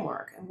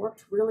framework and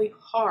worked really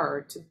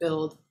hard to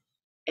build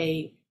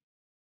a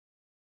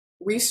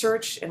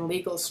research and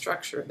legal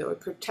structure that would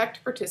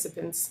protect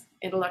participants'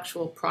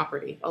 intellectual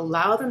property,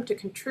 allow them to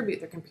contribute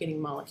their competing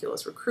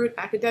molecules, recruit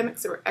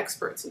academics that were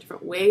experts in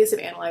different ways of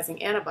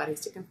analyzing antibodies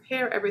to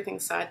compare everything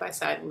side by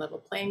side in level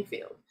playing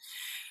field,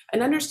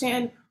 and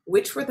understand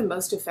which were the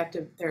most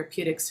effective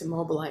therapeutics to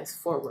mobilize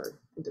forward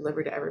and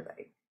deliver to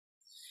everybody.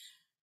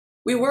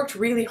 We worked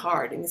really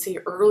hard, and you see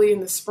early in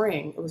the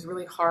spring, it was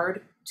really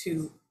hard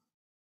to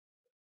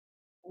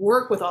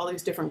work with all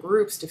these different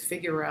groups to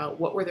figure out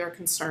what were their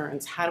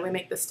concerns, how do we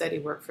make the study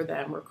work for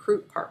them,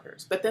 recruit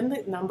partners. But then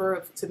the number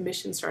of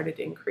submissions started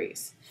to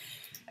increase.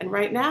 And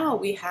right now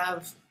we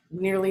have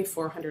nearly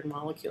 400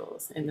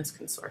 molecules in this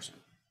consortium.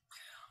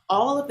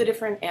 All of the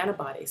different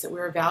antibodies that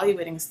we're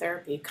evaluating as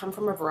therapy come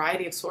from a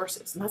variety of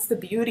sources, and that's the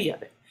beauty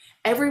of it.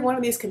 Every one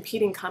of these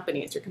competing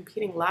companies or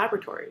competing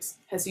laboratories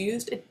has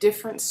used a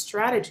different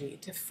strategy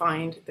to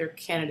find their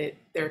candidate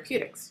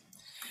therapeutics.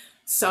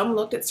 Some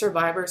looked at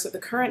survivors of the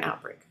current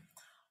outbreak.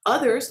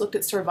 Others looked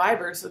at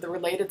survivors of the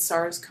related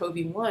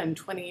SARS-CoV-1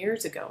 20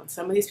 years ago, and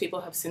some of these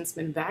people have since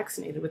been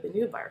vaccinated with the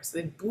new virus. So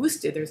they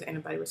boosted their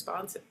antibody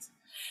responses.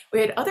 We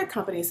had other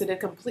companies that did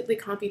completely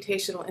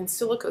computational in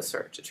silico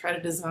search to try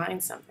to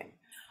design something.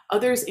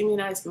 Others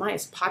immunized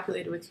mice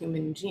populated with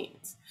human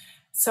genes.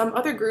 Some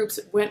other groups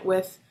went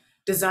with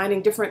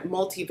designing different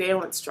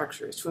multivalent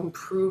structures to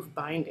improve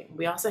binding.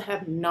 We also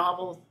have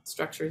novel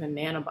structures and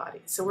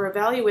nanobodies. So we're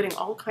evaluating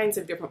all kinds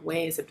of different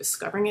ways of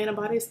discovering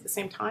antibodies at the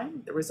same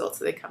time, the results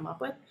that they come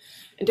up with,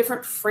 and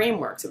different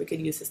frameworks that we could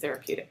use as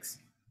therapeutics.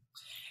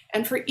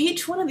 And for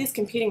each one of these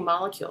competing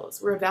molecules,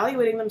 we're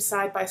evaluating them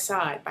side by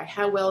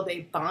how well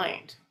they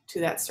bind to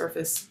that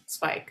surface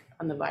spike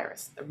on the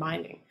virus, their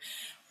binding,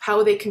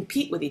 how they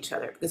compete with each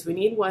other, because we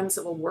need ones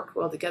that will work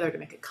well together to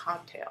make a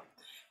cocktail,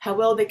 how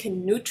well they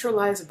can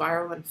neutralize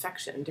viral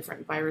infection in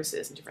different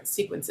viruses and different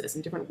sequences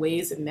and different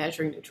ways of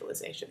measuring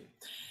neutralization,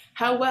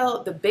 how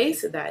well the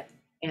base of that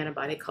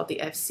antibody, called the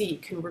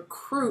Fc, can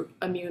recruit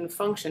immune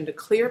function to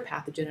clear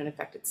pathogen and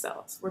infected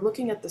cells. We're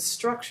looking at the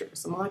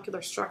structures, the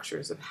molecular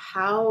structures of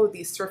how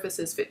these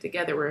surfaces fit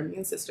together where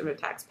immune system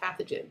attacks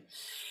pathogen,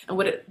 and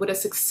what a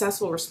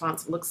successful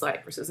response looks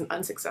like versus an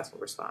unsuccessful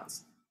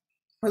response.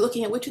 We're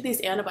looking at which of these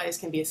antibodies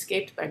can be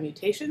escaped by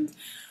mutations,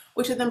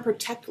 which of them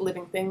protect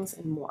living things,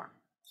 and more.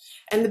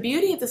 And the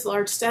beauty of this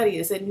large study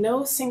is that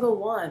no single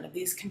one of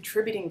these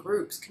contributing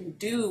groups can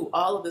do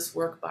all of this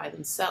work by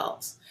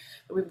themselves.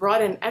 We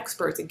brought in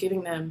experts at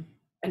giving them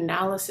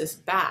analysis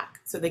back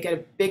so they get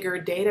a bigger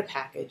data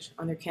package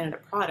on their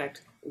candidate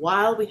product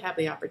while we have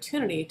the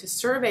opportunity to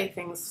survey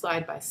things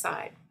side by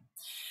side.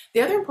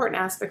 The other important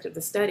aspect of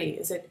the study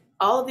is that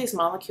all of these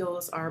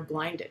molecules are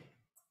blinded.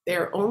 They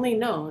are only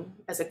known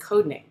as a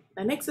code name.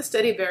 That makes the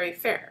study very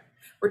fair.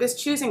 We're just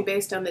choosing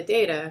based on the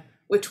data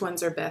which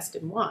ones are best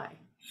and why.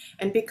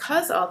 And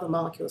because all the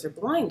molecules are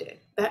blinded,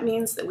 that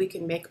means that we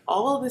can make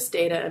all of this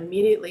data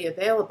immediately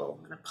available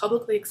in a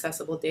publicly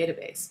accessible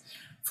database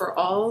for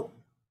all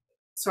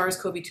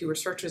SARS-CoV-2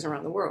 researchers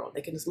around the world.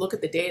 They can just look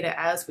at the data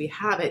as we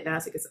have it and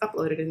as it gets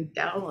uploaded and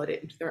download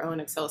it into their own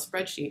Excel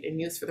spreadsheet and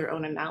use for their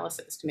own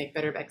analysis to make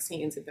better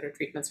vaccines and better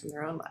treatments from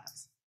their own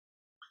labs.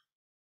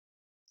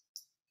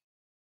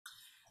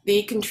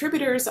 The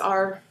contributors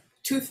are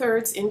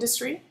 2/3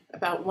 industry,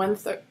 about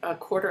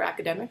 1/4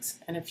 academics,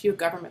 and a few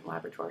government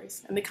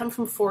laboratories. And they come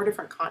from 4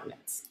 different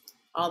continents,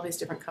 all these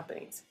different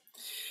companies.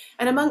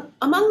 And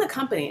among the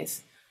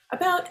companies,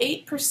 about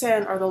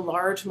 8% are the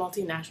large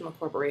multinational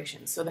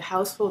corporations. So the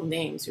household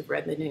names you've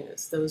read in the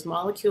news, those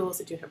molecules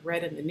that you have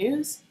read in the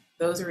news,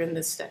 those are in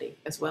this study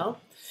as well.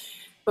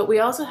 But we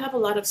also have a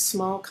lot of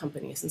small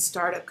companies and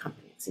startup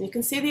companies. And you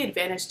can see the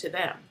advantage to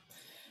them,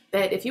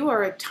 that if you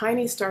are a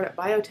tiny startup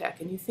biotech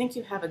and you think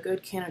you have a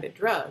good candidate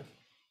drug,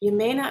 you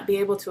may not be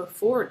able to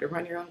afford to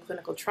run your own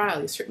clinical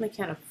trial. You certainly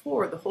can't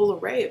afford the whole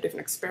array of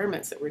different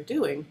experiments that we're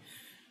doing.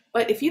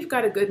 But if you've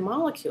got a good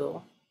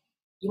molecule,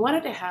 you want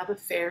it to have a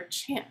fair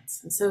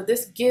chance. And so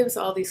this gives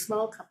all these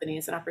small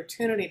companies an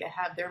opportunity to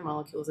have their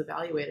molecules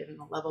evaluated in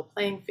a level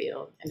playing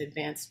field and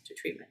advanced to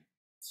treatment.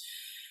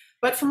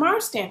 But from our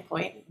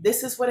standpoint,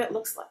 this is what it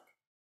looks like.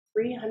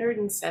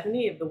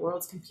 370 of the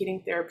world's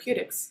competing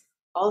therapeutics,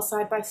 all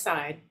side by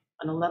side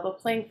on a level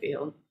playing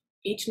field,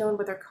 each known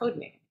with their code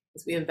name,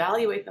 as we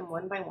evaluate them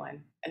one by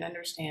one and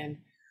understand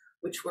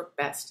which work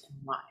best and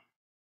why.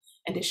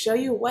 And to show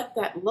you what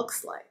that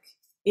looks like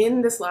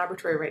in this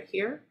laboratory right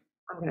here,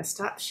 I'm going to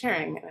stop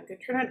sharing and I'm going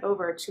to turn it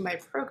over to my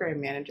program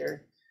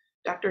manager,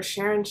 Dr.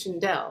 Sharon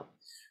Schendel,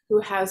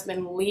 who has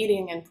been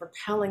leading and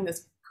propelling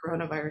this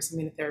coronavirus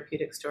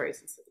immunotherapeutic story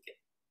since the beginning.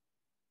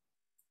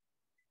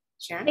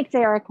 Sharon? Thanks,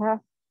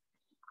 Erica.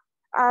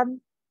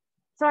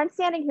 So I'm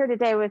standing here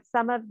today with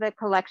some of the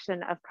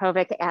collection of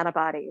CoVIC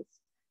antibodies.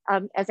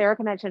 As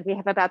Erica mentioned, we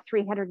have about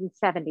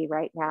 370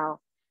 right now.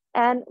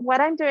 And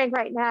what I'm doing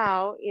right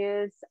now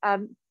is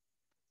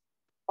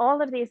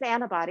all of these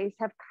antibodies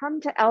have come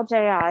to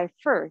LJI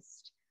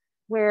first,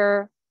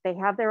 where they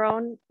have their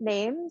own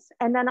names,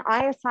 and then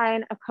I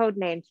assign a code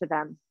name to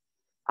them.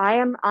 I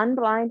am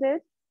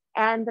unblinded,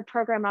 and the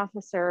program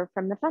officer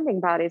from the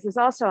funding bodies is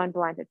also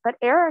unblinded, but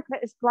Erica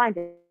is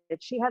blinded.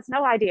 She has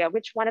no idea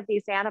which one of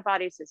these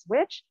antibodies is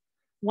which.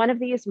 One of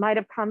these might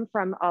have come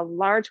from a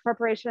large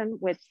corporation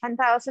with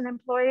 10,000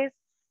 employees.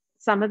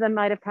 Some of them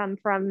might have come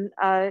from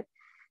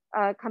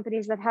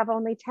companies that have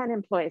only 10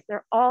 employees.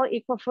 They're all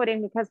equal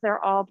footing because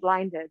they're all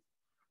blinded.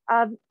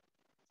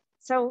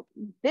 So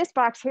this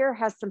box here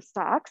has some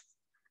stocks.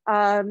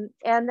 And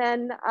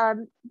then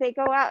they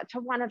go out to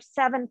one of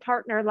 7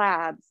 partner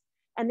labs.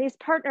 And these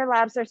partner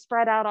labs are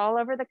spread out all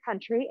over the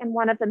country, and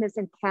one of them is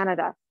in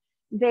Canada.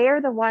 They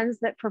are the ones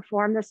that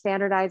perform the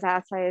standardized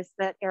assays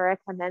that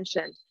Erica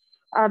mentioned.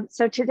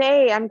 So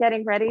today I'm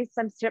getting ready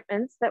some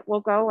shipments that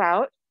will go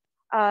out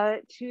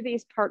to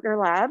these partner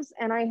labs.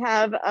 And I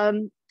have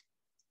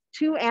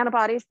 2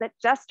 antibodies that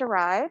just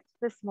arrived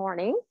this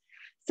morning.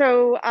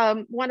 So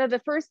one of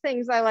the first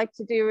things I like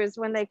to do is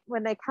when they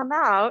come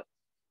out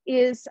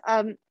is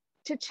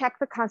to check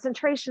the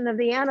concentration of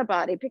the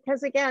antibody,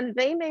 because again,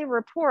 they may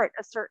report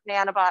a certain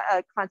antibody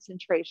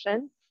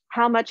concentration,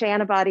 how much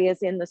antibody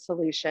is in the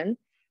solution,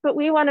 but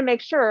we want to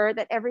make sure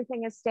that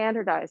everything is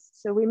standardized.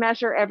 So we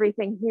measure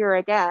everything here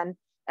again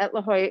at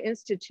La Jolla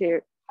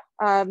Institute.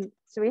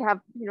 So we have,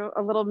 you know,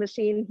 a little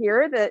machine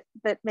here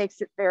that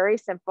makes it very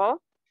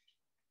simple.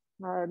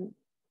 And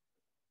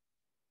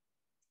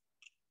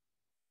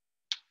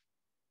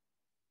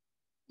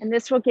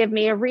this will give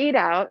me a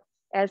readout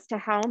as to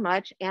how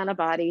much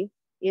antibody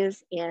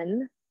is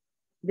in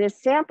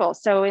this sample.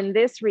 So in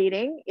this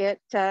reading,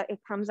 it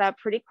comes out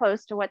pretty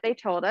close to what they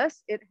told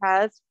us. It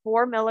has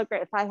 4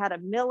 milligrams. If I had a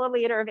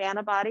milliliter of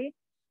antibody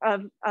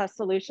of a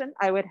solution,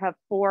 I would have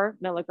 4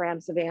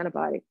 milligrams of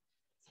antibody.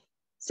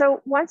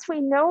 So once we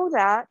know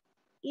that,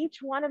 each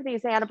one of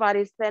these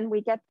antibodies, then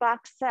we get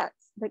box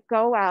sets that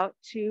go out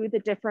to the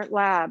different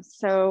labs.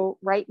 So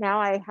right now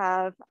I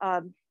have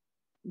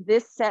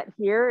this set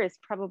here is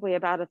probably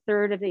about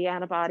 1/3 of the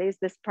antibodies.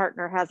 This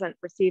partner hasn't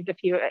received a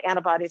few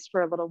antibodies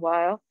for a little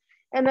while.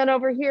 And then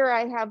over here,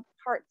 I have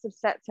parts of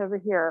sets over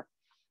here.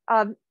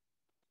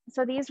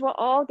 So these will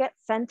all get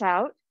sent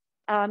out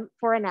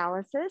for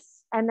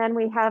analysis. And then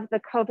we have the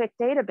CoVIC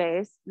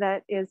database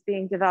that is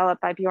being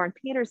developed by Bjorn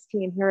Peter's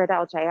team here at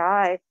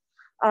LJI.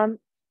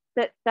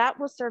 That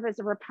will serve as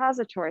a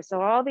repository.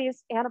 So all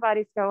these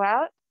antibodies go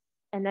out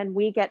and then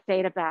we get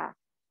data back.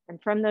 And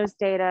from those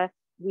data,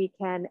 we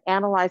can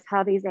analyze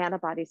how these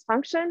antibodies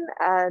function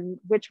and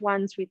which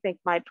ones we think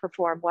might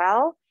perform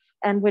well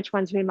and which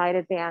ones we might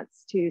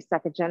advance to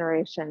 2nd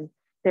generation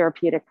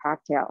therapeutic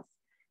cocktails.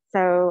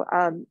 So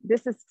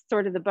this is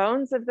sort of the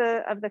bones of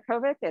the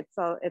CoVIC. It's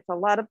a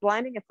lot of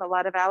blinding, it's a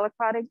lot of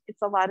aliquoting,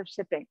 it's a lot of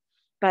shipping,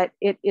 but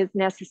it is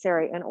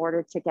necessary in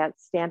order to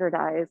get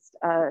standardized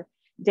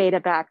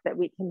data back that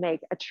we can make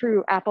a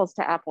true apples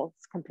to apples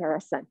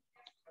comparison.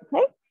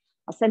 Okay,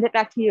 I'll send it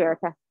back to you,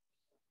 Erica.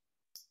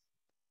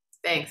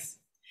 Thanks.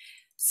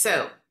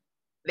 So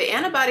the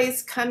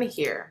antibodies come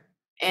here,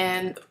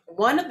 and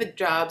one of the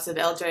jobs of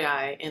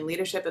LJI in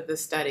leadership of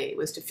this study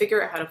was to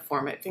figure out how to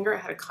form it, figure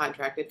out how to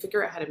contract it,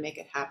 figure out how to make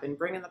it happen,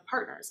 bring in the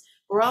partners.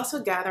 We're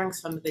also gathering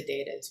some of the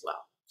data as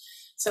well.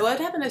 So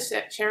what happened is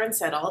Sharon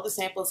said, all of the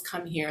samples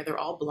come here, they're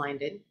all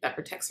blinded, that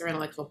protects their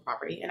intellectual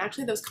property. And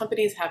actually those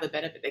companies have a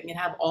benefit. They can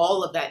have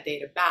all of that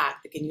data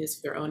back they can use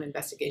for their own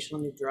investigational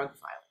new drug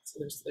filing. So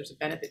there's a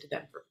benefit to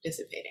them for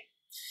participating.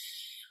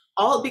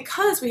 All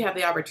because we have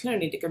the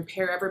opportunity to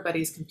compare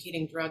everybody's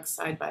competing drugs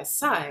side by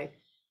side,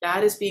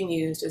 that is being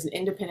used as an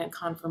independent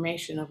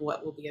confirmation of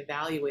what will be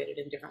evaluated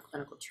in different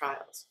clinical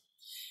trials.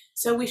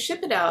 So we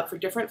ship it out for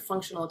different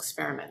functional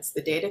experiments.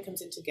 The data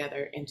comes in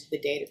together into the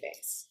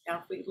database. Now,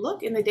 if we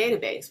look in the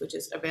database, which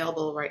is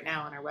available right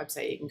now on our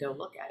website, you can go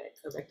look at it,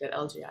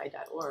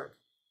 covic.lji.org.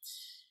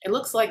 It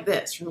looks like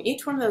this. From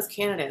each one of those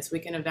candidates, we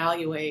can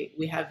evaluate,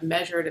 we have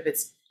measured of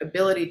its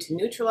ability to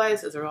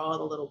neutralize, those are all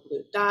the little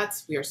blue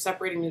dots. We are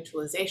separating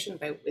neutralization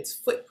by its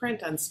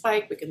footprint on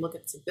spike. We can look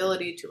at its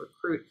ability to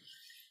recruit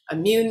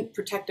immune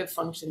protective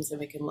functions, and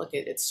we can look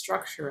at its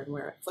structure and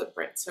where it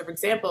footprints. So for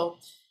example,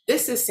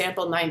 this is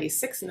sample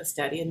 96 in the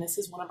study, and this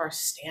is one of our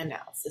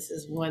standouts. This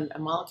is a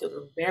molecule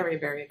we're very,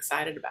 very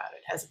excited about.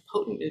 It has a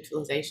potent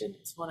neutralization.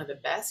 It's one of the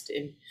best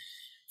in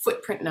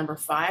footprint number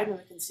 5, and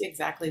we can see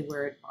exactly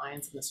where it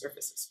binds on the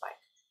surface of spike.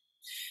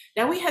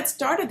 Now, we had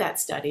started that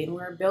study, and we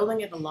were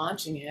building it and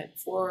launching it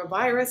for a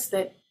virus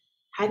that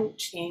hadn't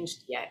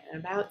changed yet. And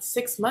about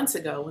 6 months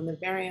ago, when the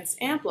variants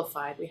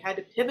amplified, we had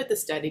to pivot the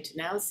study to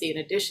now see, in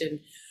addition,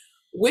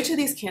 which of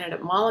these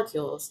candidate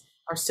molecules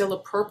are still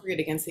appropriate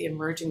against the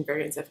emerging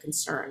variants of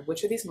concern,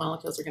 which of these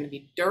molecules are going to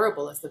be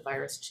durable as the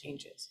virus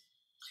changes.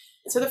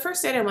 And so the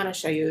first data I want to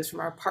show you is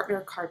from our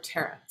partner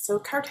Cartera. So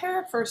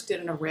Cartera first did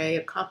an array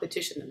of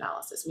competition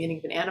analysis, meaning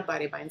if an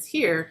antibody binds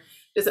here,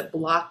 does it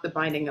block the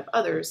binding of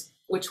others?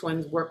 Which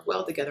ones work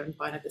well together and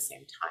bind at the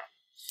same time?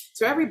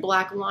 So every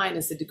black line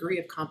is the degree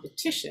of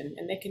competition,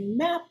 and they can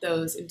map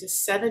those into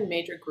 7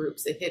 major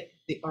groups that hit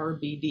the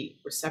RBD,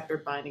 receptor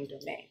binding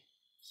domain.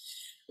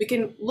 We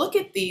can look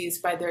at these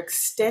by their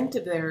extent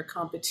of their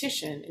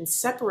competition and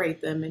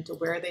separate them into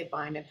where they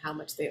bind and how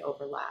much they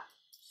overlap.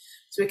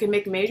 So we can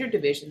make major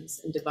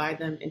divisions and divide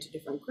them into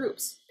different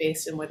groups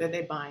based on whether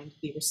they bind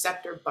the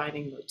receptor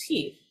binding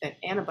motif that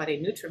antibody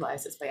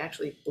neutralizes by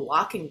actually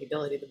blocking the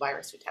ability of the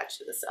virus to attach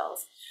to the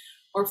cells,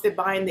 or if they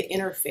bind the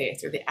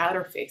interface or the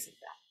outer face of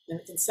that. Then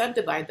we can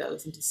subdivide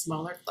those into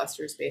smaller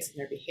clusters based on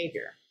their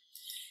behavior.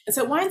 And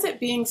so it winds up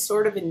being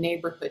sort of a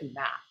neighborhood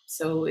map.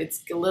 So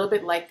it's a little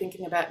bit like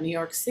thinking about New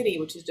York City,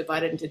 which is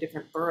divided into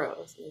different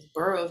boroughs. And those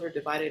boroughs are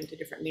divided into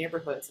different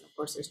neighborhoods, and of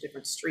course there's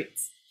different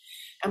streets.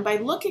 And by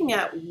looking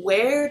at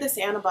where this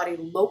antibody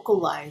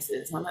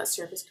localizes on that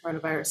surface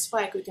coronavirus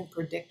spike, we can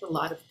predict a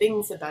lot of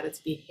things about its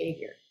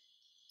behavior.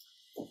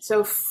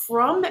 So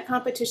from that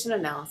competition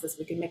analysis,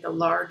 we can make a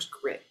large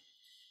grid.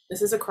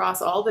 This is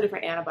across all the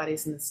different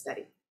antibodies in the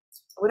study.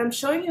 What I'm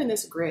showing you in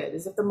this grid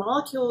is if the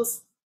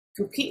molecules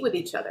compete with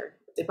each other,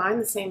 if they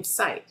bind the same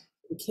site,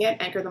 we can't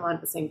anchor them on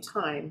at the same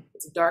time,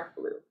 it's dark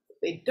blue.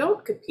 If they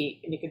don't compete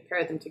and you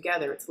compare them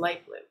together, it's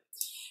light blue.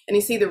 And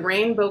you see the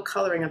rainbow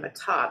coloring on the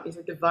top. These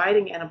are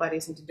dividing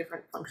antibodies into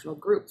different functional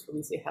groups where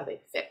we see how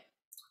they fit.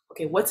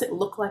 Okay, what's it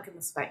look like in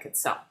the spike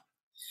itself?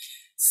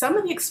 Some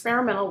of the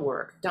experimental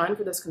work done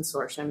for this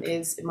consortium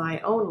is in my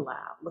own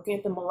lab, looking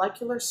at the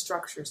molecular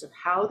structures of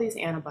how these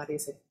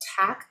antibodies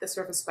attack the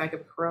surface spike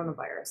of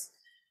coronavirus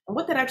and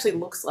what that actually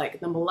looks like in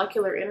the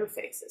molecular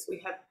interfaces.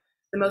 We have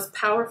the most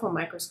powerful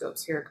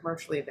microscopes here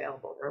commercially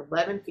available. They're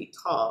 11 feet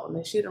tall, and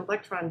they shoot an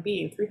electron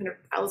beam,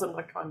 300,000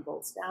 electron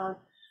volts down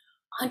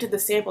onto the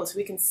sample so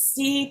we can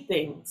see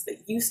things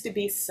that used to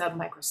be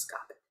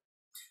submicroscopic.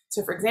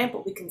 So for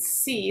example, we can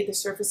see the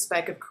surface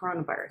spike of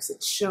coronavirus.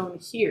 It's shown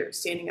here,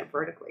 standing up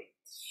vertically.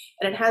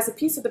 And it has a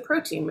piece of the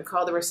protein we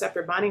call the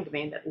receptor binding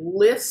domain that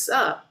lifts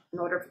up in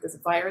order for this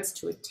virus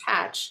to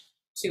attach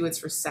to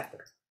its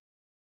receptor.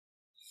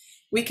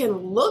 We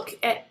can look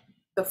at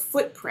the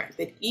footprint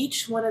that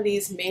each one of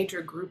these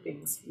major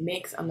groupings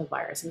makes on the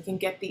virus, and we can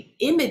get the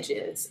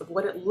images of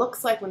what it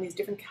looks like when these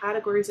different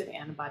categories of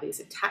antibodies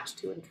attach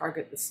to and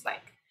target the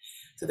spike.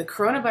 So the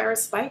coronavirus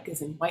spike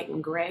is in white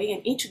and gray,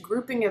 and each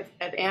grouping of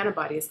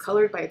antibodies is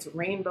colored by its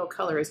rainbow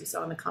color, as you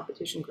saw in the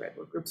competition grid,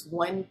 where groups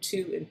 1,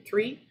 2, and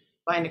 3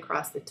 bind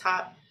across the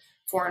top,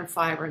 4 and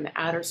 5 are in the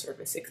outer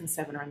surface, 6 and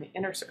 7 are on the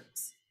inner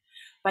surface.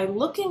 By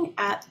looking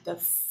at the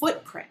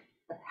footprint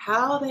of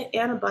how the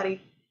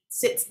antibody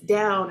sits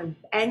down and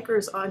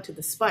anchors onto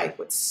the spike,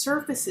 what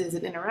surfaces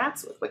it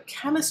interacts with, what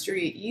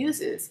chemistry it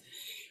uses,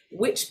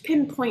 which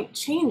pinpoint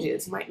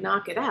changes might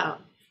knock it out,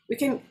 we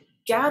can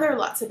gather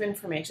lots of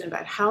information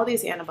about how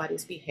these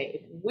antibodies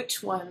behave,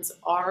 which ones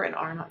are and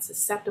are not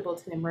susceptible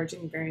to the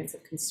emerging variants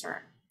of concern.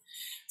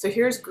 So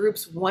here's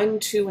groups 1,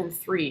 2, and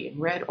 3 in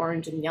red,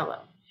 orange, and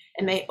yellow,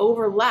 and they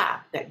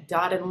overlap that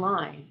dotted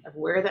line of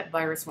where that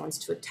virus wants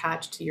to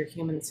attach to your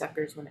human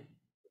receptors when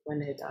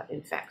it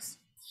infects.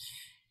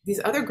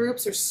 These other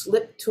groups are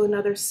slipped to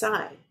another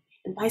side,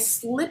 and by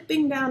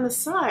slipping down the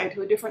side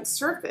to a different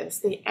surface,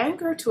 they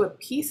anchor to a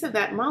piece of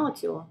that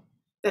molecule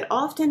that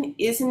often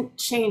isn't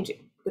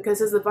changing.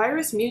 Because as the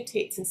virus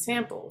mutates in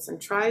samples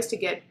and tries to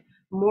get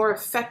more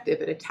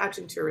effective at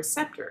attaching to a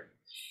receptor,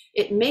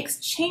 it makes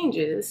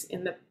changes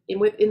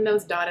within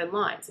those dotted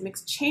lines. It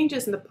makes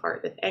changes in the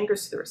part that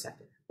anchors to the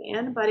receptor. The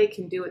antibody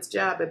can do its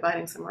job by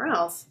binding somewhere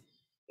else.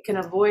 It can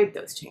avoid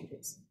those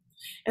changes.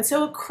 And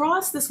so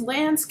across this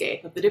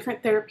landscape of the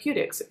different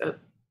therapeutics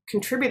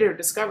contributed or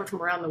discovered from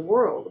around the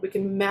world, we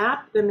can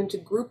map them into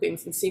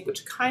groupings and see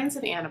which kinds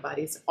of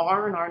antibodies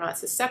are and are not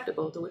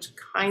susceptible to which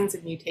kinds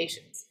of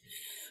mutations.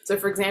 So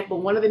for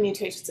example, one of the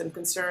mutations of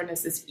concern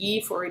is this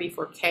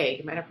E484K.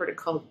 You might have heard it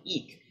called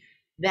EEK.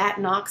 That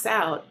knocks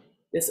out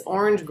this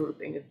orange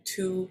grouping of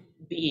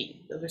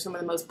 2B. Those are some of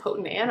the most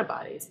potent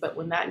antibodies, but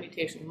when that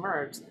mutation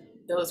emerged,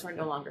 those were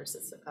no longer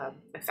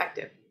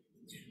effective.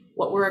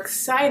 What we're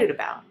excited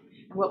about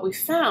and what we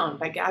found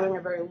by gathering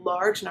a very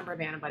large number of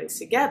antibodies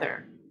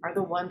together are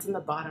the ones in the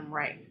bottom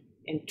right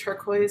in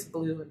turquoise,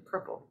 blue, and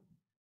purple.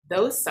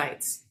 Those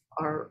sites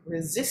are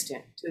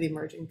resistant to the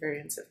emerging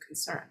variants of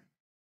concern.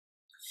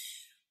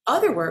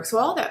 Other work, so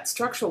all that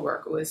structural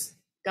work was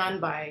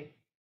done by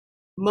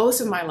most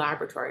of my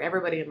laboratory.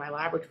 Everybody in my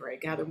laboratory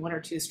gathered 1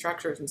 or 2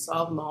 structures and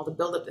solved them all to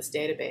build up this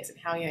database, and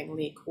Hao-Yang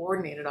Li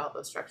coordinated all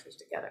those structures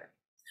together.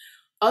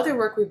 Other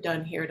work we've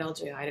done here at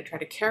LJI to try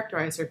to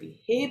characterize their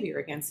behavior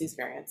against these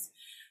variants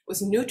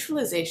was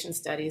neutralization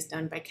studies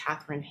done by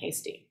Catherine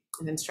Hasty,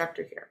 an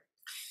instructor here.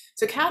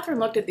 So Catherine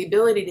looked at the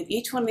ability of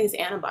each one of these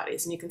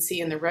antibodies, and you can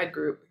see in the red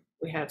group,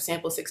 we have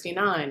sample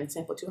 69 and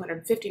sample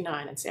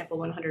 259 and sample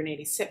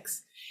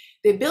 186.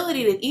 The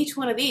ability of each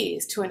one of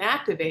these to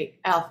inactivate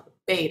alpha,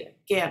 beta,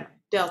 gamma,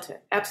 delta,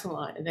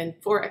 epsilon, and then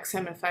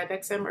 4XM and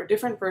 5XM are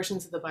different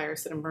versions of the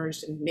virus that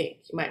emerged in mink.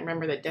 You might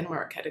remember that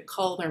Denmark had to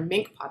cull their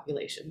mink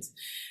populations,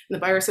 and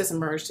the virus has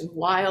emerged in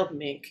wild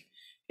mink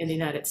in the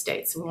United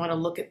States. So we want to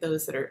look at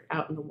those that are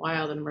out in the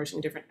wild and emerging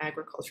in different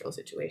agricultural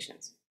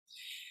situations.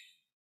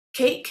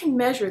 Kate can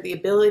measure the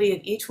ability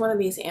of each one of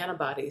these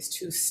antibodies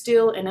to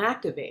still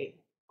inactivate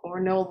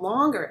or no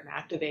longer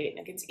inactivate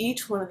against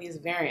each one of these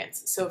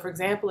variants. So for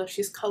example, if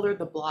she's colored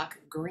the block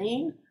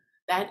green,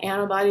 that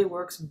antibody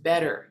works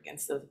better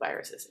against those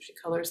viruses. If she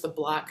colors the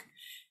block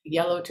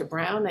yellow to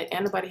brown, that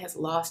antibody has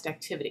lost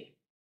activity.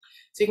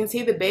 So you can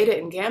see the beta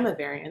and gamma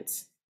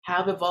variants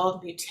have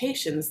evolved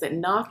mutations that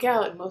knock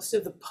out most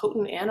of the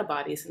potent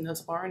antibodies in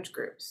those orange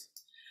groups.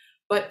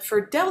 But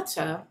for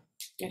delta,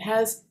 it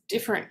has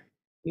different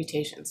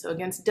mutations. So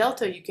against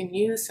delta, you can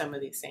use some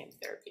of these same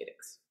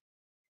therapeutics.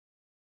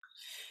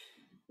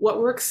 What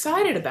we're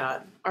excited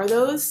about are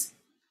those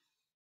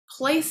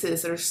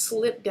places that are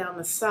slipped down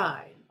the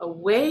side,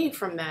 away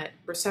from that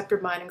receptor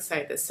binding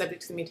site that's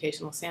subject to the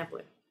mutational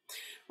sampling.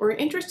 We're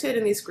interested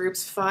in these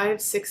groups 5,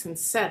 6, and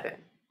 7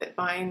 that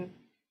bind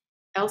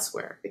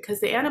elsewhere, because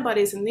the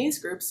antibodies in these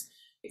groups,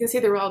 you can see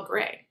they're all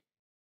gray.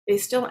 they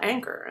still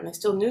anchor and they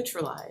still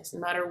neutralize no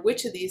matter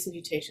which of these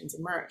mutations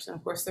emerge. And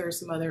of course, there are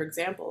some other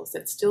examples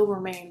that still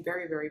remain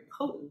very, very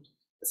potent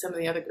with some of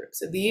the other groups.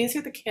 So these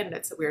are the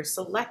candidates that we are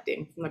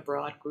selecting from the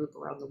broad group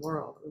around the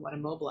world we want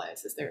to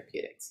mobilize as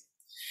therapeutics.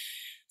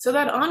 So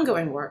that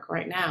ongoing work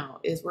right now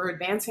is we're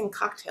advancing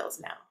cocktails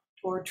now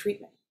toward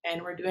treatment,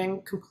 and we're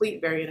doing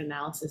complete variant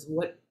analysis,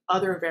 what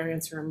other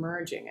variants are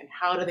emerging and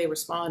how do they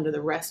respond to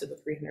the rest of the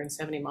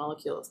 370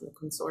 molecules in the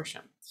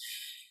consortium.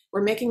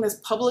 We're making this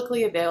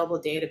publicly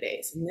available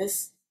database, and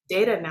this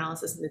data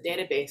analysis in the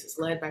database is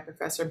led by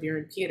Professor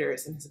Björn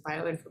Peters and his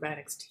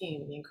bioinformatics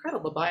team, the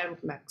incredible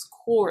bioinformatics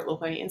core at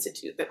Jolla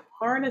Institute that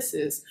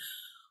harnesses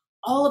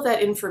all of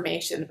that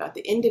information about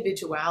the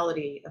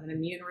individuality of an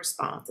immune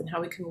response and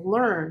how we can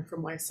learn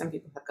from why some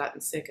people have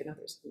gotten sick and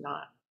others have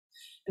not.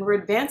 And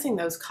we're advancing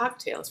those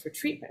cocktails for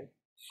treatment.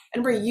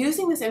 And we're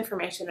using this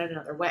information in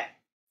another way,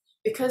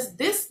 because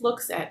this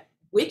looks at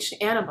which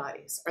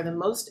antibodies are the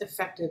most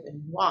effective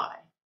and why.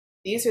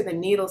 These are the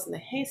needles in the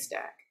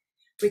haystack.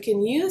 We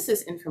can use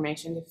this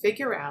information to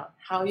figure out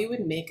how you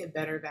would make a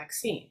better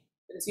vaccine.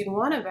 Because you'd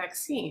want a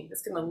vaccine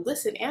that's going to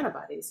elicit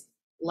antibodies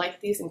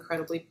like these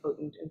incredibly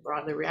potent and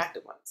broadly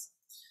reactive ones.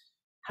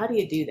 How do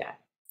you do that?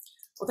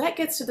 Well, that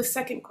gets to the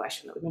second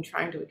question that we've been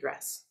trying to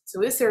address.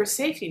 So is there a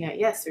safety net?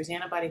 Yes, there's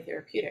antibody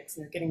therapeutics,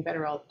 and they're getting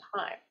better all the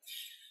time.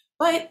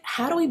 But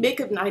how do we make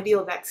an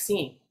ideal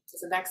vaccine?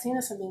 Because a vaccine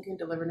is something you can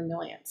deliver to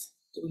millions.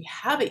 Do we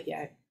have it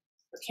yet,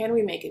 or can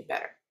we make it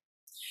better?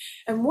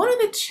 And one of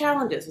the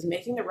challenges with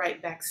making the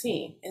right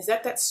vaccine is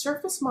that that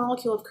surface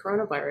molecule of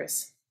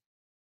coronavirus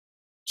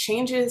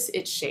changes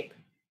its shape.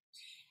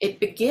 It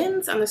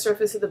begins on the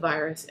surface of the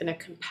virus in a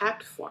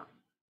compact form,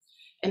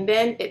 and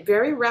then it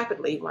very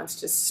rapidly wants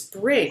to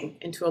spring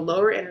into a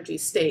lower energy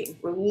state,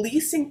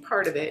 releasing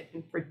part of it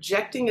and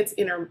projecting its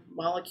inner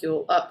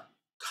molecule up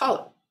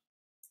taller.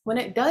 When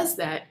it does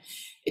that,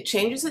 it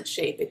changes its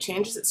shape, it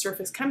changes its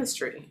surface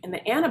chemistry, and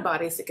the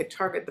antibodies that could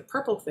target the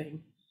purple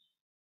thing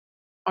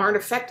aren't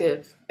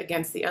effective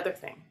against the other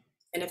thing.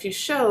 And if you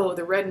show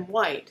the red and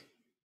white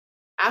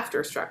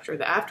after structure,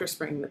 the after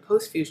spring, the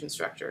post-fusion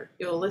structure,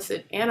 you'll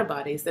elicit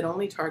antibodies that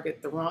only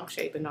target the wrong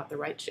shape and not the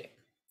right shape.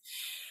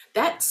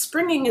 That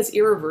springing is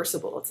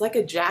irreversible. It's like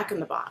a jack in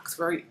the box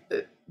where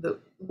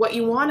what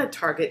you want to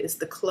target is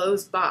the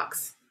closed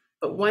box.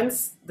 But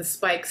once the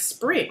spike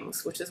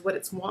springs, which is what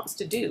it wants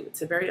to do,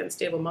 it's a very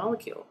unstable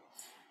molecule,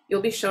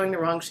 you'll be showing the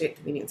wrong shape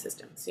to the immune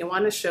system. So you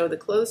want to show the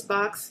closed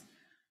box,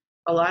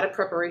 a lot of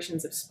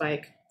preparations of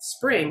spike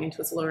spring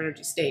into its lower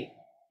energy state,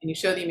 and you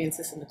show the immune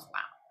system the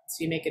clown.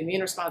 So you make an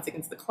immune response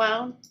against the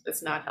clown.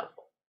 That's not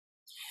helpful.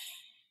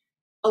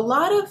 A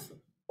lot of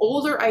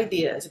older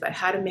ideas about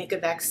how to make a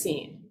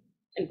vaccine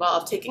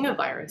involve taking a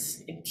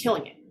virus and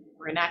killing it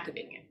or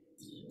inactivating it.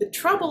 The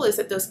trouble is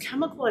that those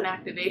chemical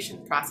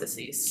inactivation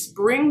processes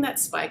spring that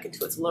spike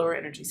into its lower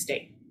energy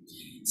state.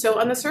 So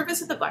on the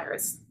surface of the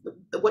virus,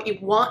 what you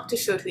want to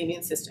show to the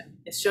immune system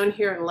is shown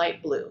here in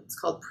light blue. It's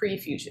called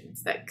pre-fusion.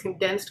 It's that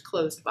condensed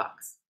closed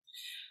box.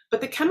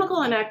 But the chemical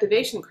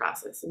inactivation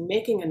process in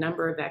making a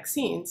number of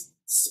vaccines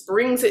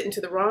springs it into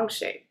the wrong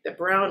shape, the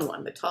brown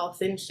one, the tall,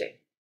 thin shape.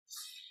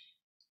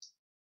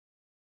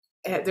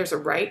 There's a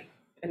right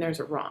and there's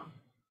a wrong.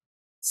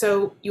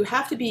 So you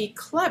have to be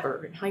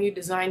clever in how you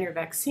design your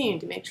vaccine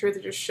to make sure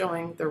that you're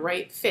showing the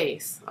right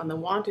face on the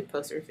wanted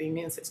poster for the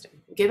immune system.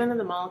 Given that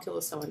the molecule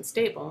is so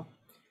unstable,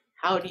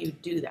 how do you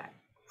do that?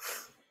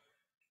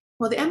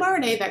 Well, the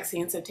mRNA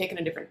vaccines have taken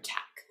a different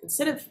tack.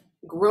 Instead of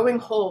growing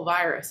whole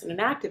virus and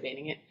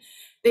inactivating it,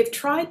 they've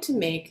tried to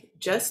make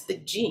just the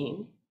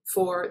gene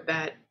for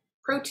that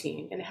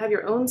protein and have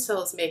your own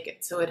cells make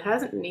it, so it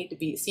doesn't need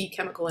to see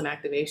chemical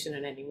inactivation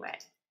in any way.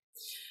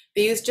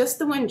 They use just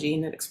the one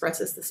gene that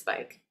expresses the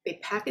spike. They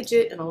package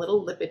it in a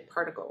little lipid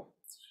particle,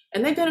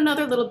 and they've done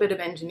another little bit of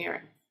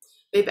engineering.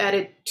 They've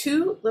added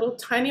two little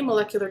tiny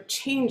molecular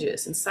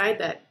changes inside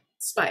that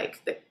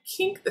spike that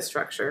kink the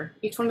structure.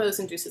 Each one of those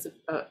induces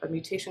a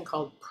mutation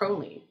called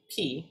proline,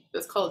 P,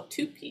 that's called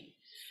 2P.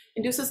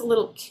 Induces a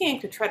little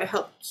kink to try to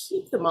help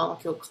keep the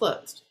molecule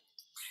closed.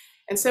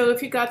 And so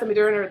if you got the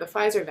Moderna or the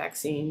Pfizer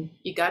vaccine,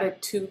 you got a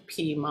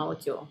 2P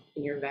molecule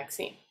in your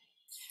vaccine.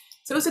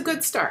 So it's a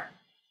good start,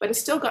 but it's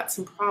still got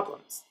some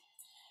problems.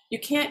 You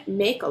can't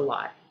make a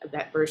lot of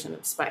that version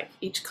of spike.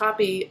 Each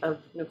copy of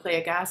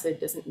nucleic acid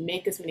doesn't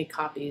make as many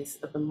copies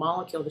of the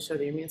molecule to show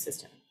the immune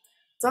system.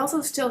 It's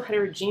also still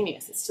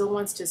heterogeneous. It still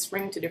wants to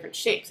spring to different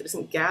shapes. It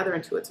doesn't gather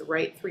into its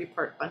right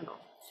three-part bundle.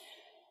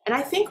 And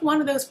I think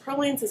one of those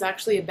prolines is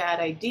actually a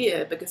bad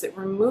idea because it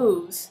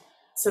removes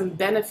some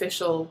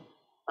beneficial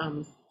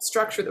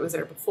structure that was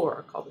there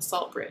before, called the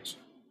salt bridge.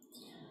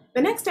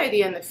 The next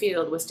idea in the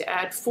field was to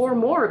add 4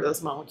 more of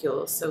those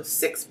molecules, so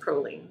 6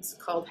 prolines,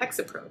 called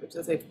hexapro, which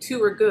is if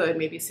 2 are good,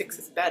 maybe 6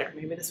 is better.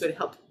 Maybe this would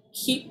help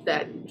keep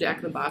that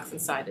jack-in-the-box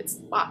inside its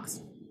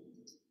box.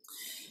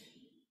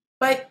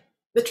 But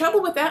the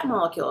trouble with that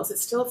molecule is it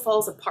still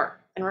falls apart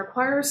and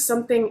requires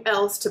something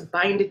else to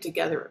bind it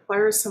together. It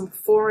requires some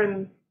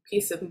foreign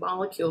piece of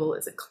molecule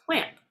as a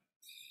clamp.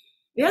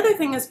 The other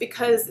thing is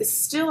because it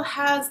still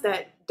has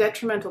that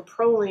detrimental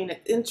proline,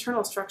 its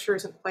internal structure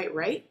isn't quite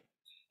right.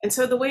 And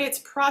so the way it's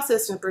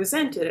processed and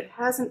presented, it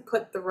hasn't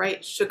put the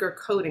right sugar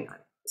coating on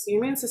it. So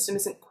your immune system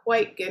isn't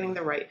quite getting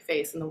the right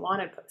face in the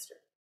wanted poster.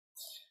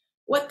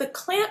 What the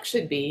clamp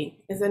should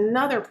be is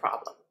another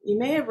problem. You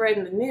may have read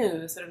in the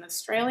news that an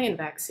Australian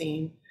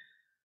vaccine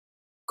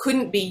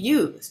couldn't be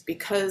used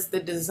because the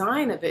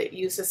design of it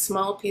used a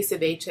small piece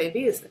of HIV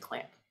as the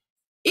clamp.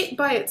 It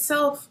by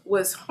itself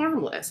was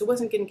harmless. It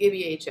wasn't going to give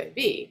you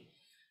HIV,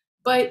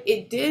 but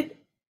it did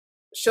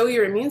show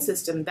your immune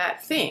system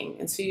that thing.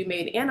 And so you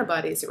made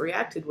antibodies that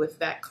reacted with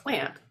that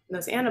clamp. And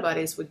those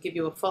antibodies would give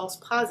you a false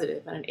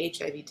positive on an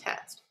HIV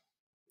test.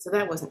 So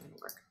that wasn't going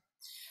to work.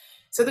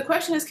 So the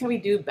question is, can we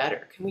do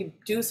better? Can we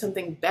do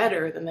something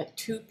better than that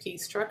 2P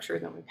structure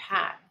that we've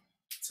had?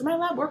 So my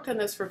lab worked on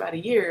this for about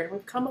a year, and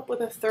we've come up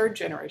with a 3rd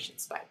generation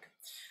spike.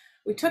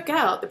 We took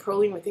out the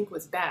proline we think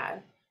was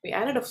bad. We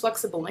added a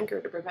flexible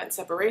linker to prevent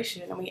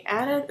separation, and we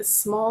added a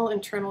small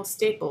internal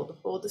staple to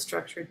hold the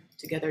structure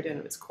together down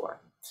to its core.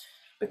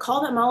 We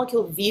call that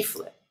molecule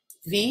V-flip.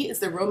 V is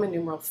the Roman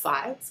numeral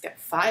 5. It's got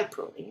 5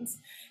 prolines.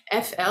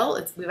 FL,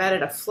 we've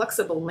added a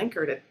flexible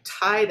linker to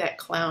tie that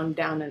clown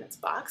down in its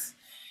box.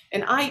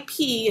 And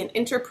IP, an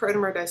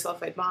interprotomer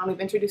disulfide bond, we've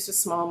introduced a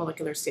small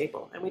molecular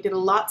staple. And we did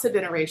lots of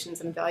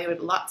iterations and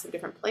evaluated lots of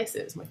different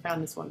places, and we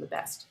found this one the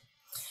best.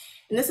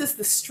 And this is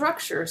the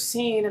structure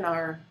seen in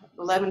our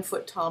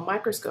 11-foot tall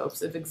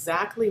microscopes of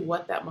exactly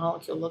what that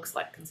molecule looks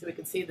like. And so we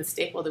can see the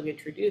staple that we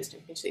introduced,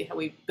 and we can see how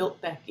we built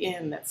back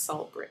in that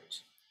salt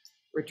bridge,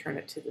 return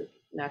it to the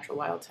natural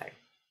wild type.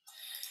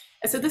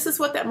 And so this is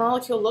what that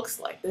molecule looks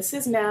like. This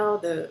is now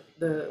the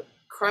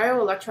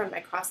cryo-electron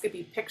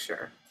microscopy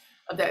picture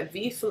of that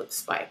V-flip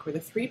spike, where the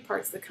 3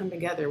 parts that come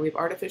together, we've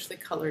artificially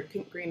colored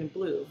pink, green, and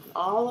blue. And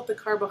all of the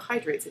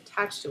carbohydrates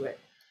attached to it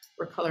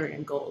we're coloring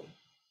in gold.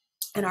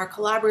 And our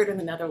collaborator in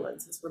the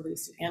Netherlands has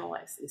released and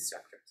analyzed these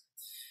structures.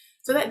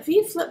 So that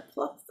V-flip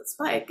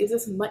spike gives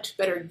us much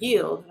better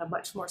yield and a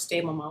much more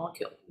stable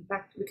molecule. In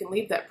fact, we can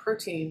leave that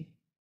protein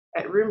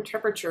at room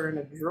temperature in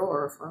a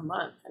drawer for a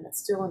month, and it's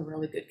still in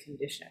really good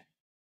condition.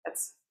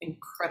 That's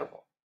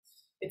incredible.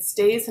 It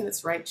stays in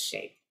its right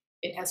shape.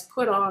 It has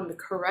put on the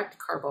correct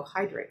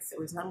carbohydrates that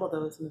resemble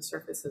those on the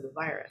surface of the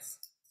virus.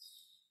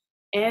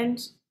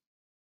 And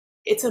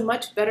it's a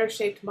much better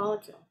shaped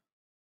molecule.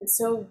 And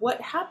so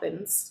what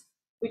happens?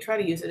 We try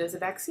to use it as a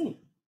vaccine.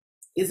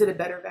 Is it a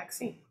better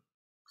vaccine?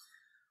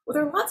 Well,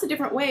 there are lots of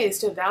different ways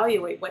to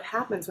evaluate what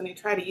happens when you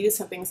try to use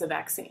something as a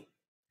vaccine.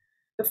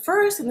 The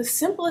first and the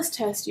simplest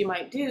test you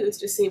might do is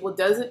to see, well,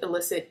 does it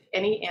elicit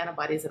any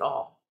antibodies at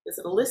all? Does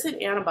it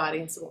elicit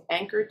antibodies that will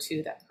anchor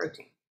to that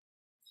protein?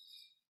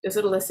 Does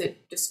it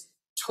elicit just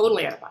total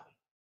antibody?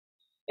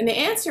 And the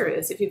answer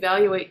is, if you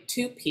evaluate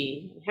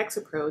 2P,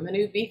 Hexapro, and the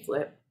new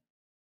V-flip,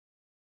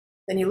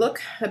 then you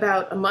look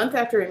about a month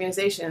after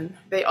immunization,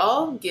 they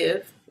all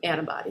give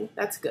antibody.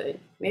 That's good.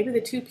 Maybe the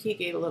 2P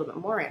gave a little bit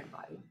more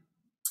antibody.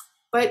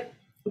 But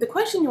the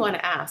question you want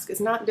to ask is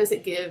not, does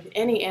it give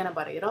any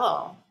antibody at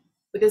all,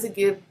 but does it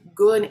give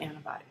good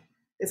antibody?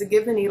 Does it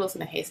give the needles in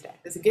the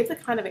haystack? Does it give the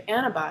kind of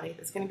antibody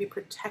that's going to be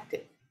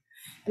protective?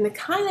 And the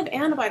kind of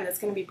antibody that's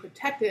going to be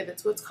protective,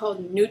 it's what's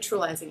called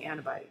neutralizing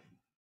antibody.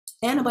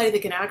 Antibody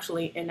that can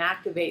actually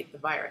inactivate the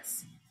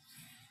virus.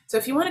 So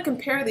if you want to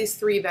compare these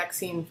 3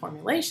 vaccine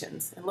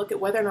formulations and look at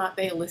whether or not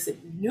they elicit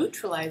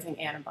neutralizing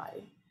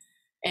antibody,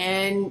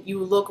 and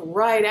you look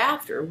right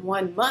after,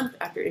 1 month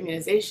after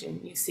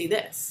immunization, you see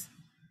this,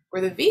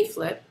 where the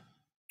V-flip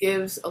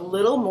gives a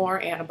little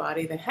more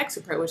antibody than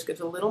Hexapro, which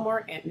gives a little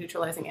more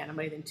neutralizing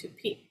antibody than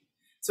 2P.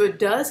 So it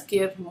does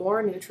give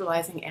more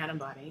neutralizing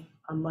antibody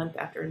a month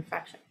after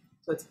infection,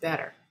 so it's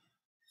better.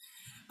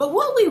 But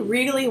what we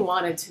really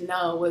wanted to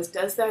know was,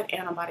 does that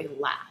antibody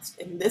last?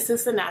 And this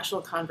is the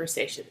national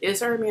conversation.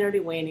 Is our immunity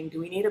waning?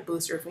 Do we need a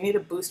booster? If we need a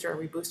booster, are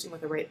we boosting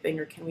with the right thing,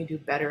 or can we do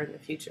better in the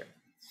future?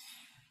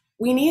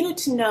 We needed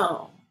to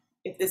know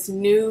if this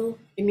new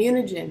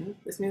immunogen,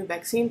 this new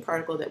vaccine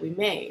particle that we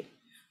made,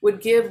 would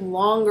give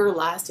longer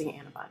lasting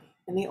antibody.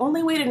 And the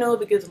only way to know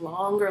if it gives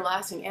longer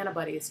lasting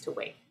antibody is to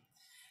wait.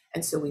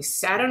 And so we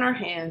sat on our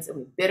hands and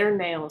we bit our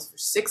nails for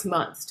 6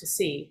 months to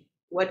see,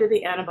 what do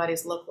the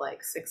antibodies look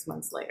like 6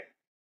 months later?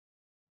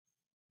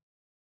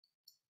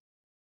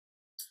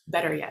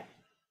 Better yet,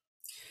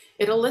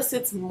 it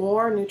elicits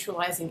more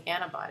neutralizing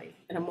antibody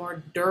and a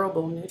more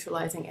durable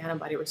neutralizing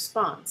antibody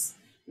response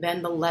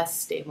than the less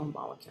stable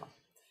molecule.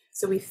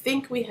 So we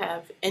think we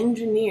have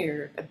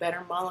engineered a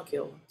better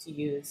molecule to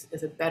use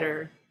as a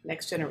better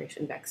next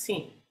generation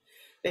vaccine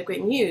that we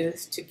can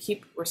use to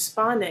keep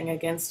responding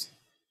against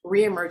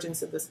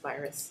reemergence of this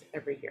virus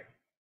every year.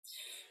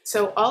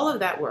 So all of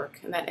that work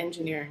and that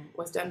engineering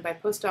was done by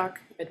postdoc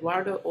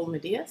Eduardo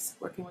Ollmann,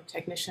 working with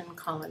technician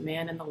Colin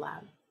Mann in the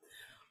lab.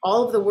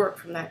 All of the work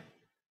from that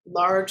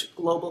large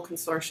global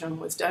consortium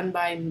was done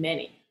by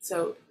many.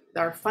 So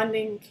our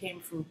funding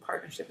came from a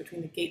partnership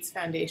between the Gates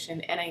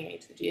Foundation,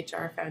 NIH, the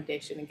GHR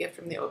Foundation, a gift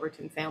from the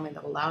Overton family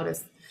that allowed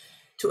us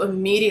to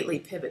immediately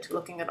pivot to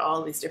looking at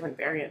all these different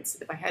variants.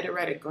 If I had to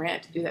write a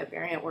grant to do that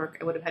variant work,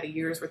 I would have had a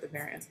year's worth of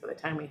variants by the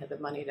time we had the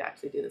money to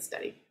actually do the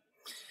study.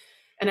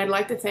 And I'd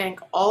like to thank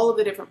all of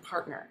the different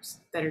partners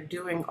that are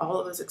doing all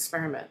of those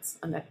experiments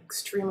on that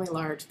extremely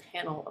large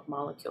panel of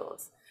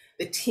molecules.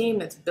 The team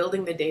that's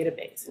building the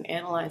database and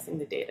analyzing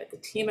the data, the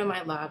team in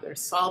my lab that are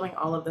solving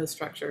all of those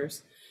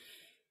structures,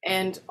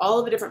 and all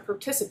of the different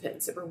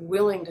participants that were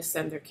willing to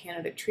send their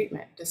candidate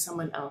treatment to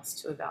someone else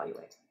to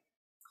evaluate.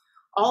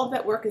 All of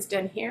that work is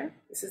done here.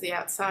 This is the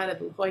outside of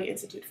the Jolla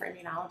Institute for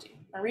Immunology.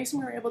 The reason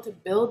we were able to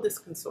build this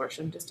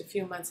consortium just a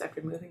few months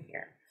after moving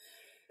here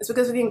is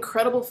because of the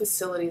incredible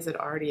facilities that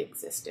already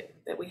existed,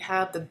 that we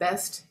have the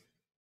best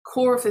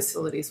core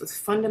facilities with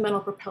fundamental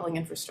propelling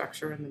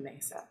infrastructure in the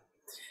Mesa.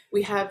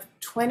 We have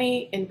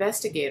 20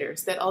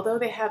 investigators that, although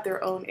they have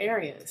their own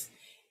areas,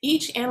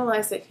 each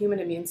analyze that human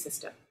immune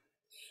system.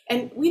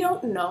 And we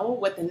don't know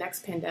what the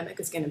next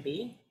pandemic is going to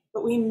be,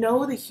 but we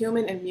know the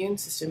human immune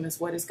system is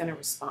what is going to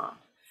respond.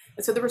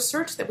 And so the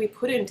research that we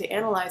put into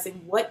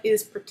analyzing what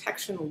is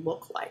protection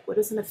look like, what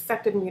does an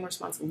effective immune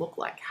response look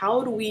like,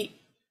 how do we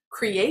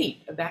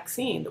create a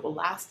vaccine that will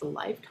last a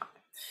lifetime?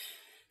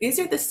 These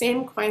are the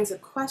same kinds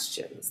of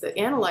questions that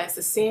analyze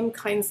the same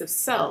kinds of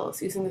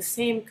cells using the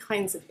same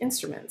kinds of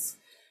instruments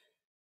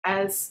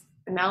as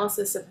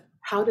analysis of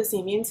how does the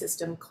immune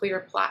system clear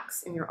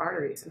plaques in your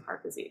arteries in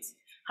heart disease?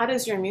 How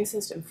does your immune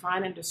system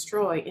find and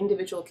destroy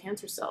individual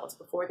cancer cells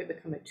before they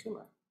become a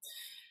tumor?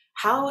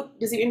 How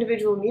does the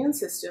individual immune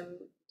system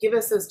give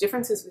us those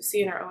differences we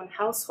see in our own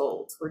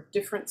households where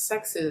different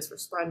sexes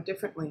respond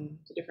differently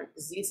to different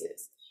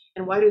diseases?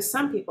 And why do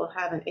some people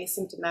have an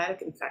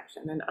asymptomatic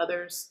infection and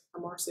others a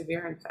more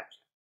severe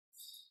infection?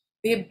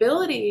 The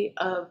ability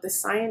of the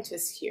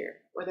scientists here,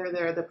 whether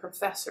they're the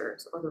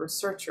professors or the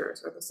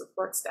researchers or the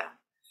support staff,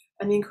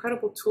 and the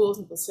incredible tools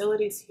and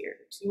facilities here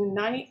to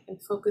unite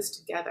and focus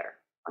together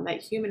on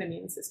that human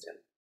immune system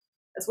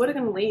is what is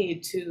going to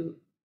lead to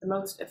the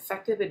most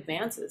effective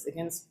advances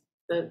against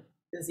the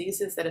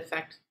diseases that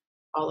affect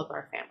all of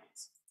our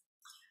families.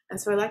 And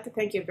so I'd like to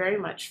thank you very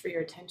much for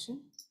your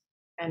attention,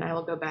 and I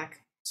will go back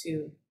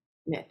to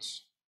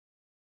Mitch.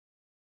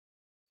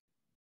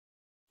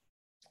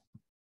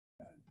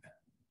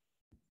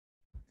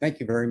 Thank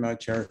you very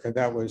much, Erica.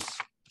 That was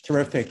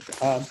terrific.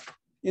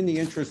 In the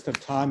interest of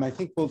time, I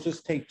think we'll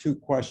just take two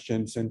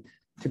questions, and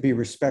to be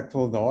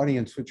respectful of the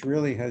audience, which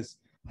really has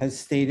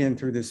stayed in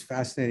through this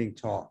fascinating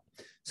talk.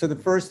 So the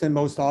first and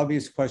most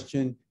obvious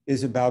question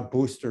is about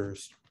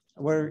boosters.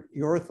 What are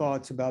your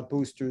thoughts about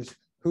boosters?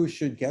 Who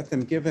should get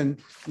them, given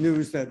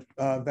news that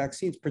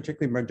vaccines,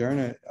 particularly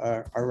Moderna,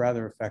 are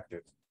rather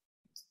effective?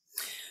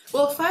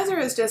 Well, Pfizer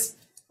has just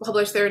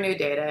published their new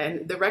data,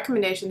 and the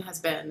recommendation has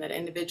been that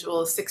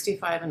individuals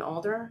 65 and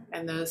older,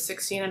 and those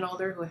 16 and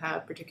older who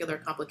have particular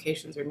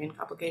complications or immune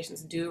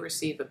complications, do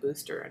receive a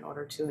booster in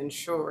order to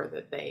ensure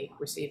that they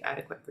receive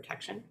adequate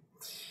protection.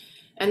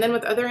 And then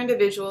with other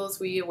individuals,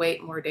 we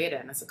await more data,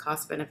 and it's a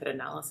cost-benefit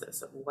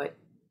analysis of what,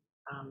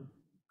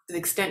 the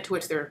extent to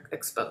which they're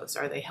exposed.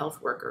 Are they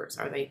health workers?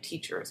 Are they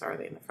teachers? Are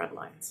they in the front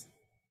lines?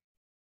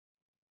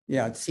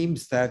 Yeah, it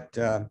seems that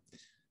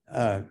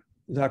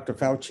Dr.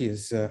 Fauci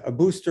is a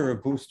booster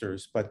of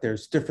boosters, but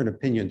there's different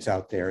opinions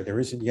out there. There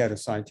isn't yet a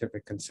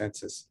scientific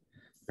consensus.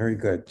 Very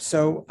good.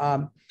 So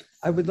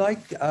I would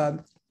like,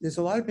 there's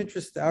a lot of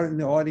interest out in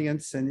the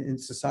audience and in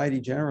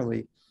society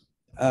generally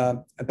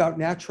about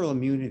natural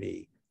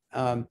immunity.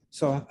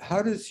 So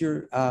how does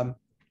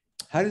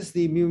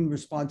the immune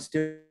response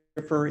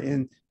differ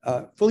in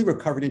fully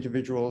recovered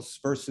individuals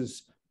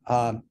versus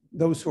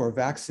those who are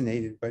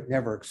vaccinated but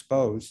never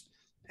exposed?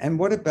 And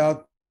what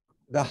about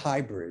the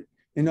hybrid?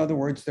 In other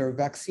words, there are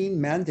vaccine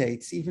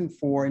mandates even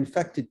for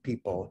infected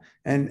people.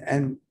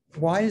 And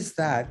why is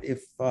that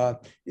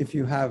if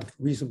you have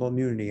reasonable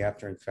immunity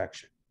after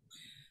infection?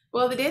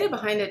 Well, the data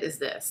behind it is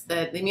this,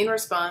 that the immune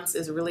response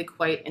is really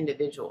quite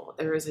individual.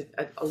 There is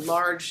a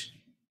large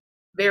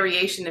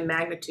variation in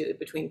magnitude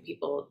between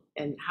people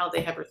and how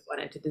they have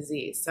responded to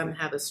disease. Some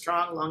have a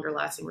strong, longer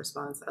lasting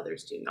response,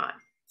 others do not.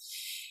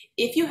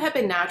 If you have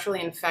been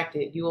naturally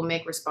infected, you will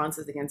make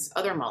responses against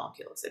other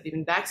molecules. If you've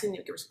been vaccinated,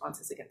 you get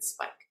responses against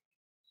spike.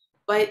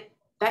 But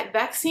that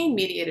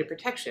vaccine-mediated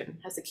protection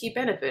has a key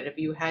benefit if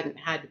you hadn't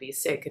had to be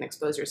sick and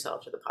expose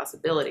yourself to the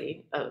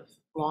possibility of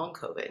long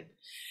COVID.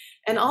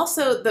 And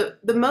also,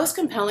 the most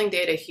compelling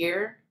data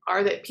here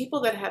are that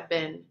people that have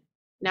been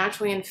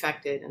naturally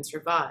infected and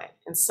survived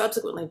and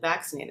subsequently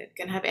vaccinated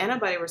can have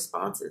antibody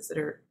responses that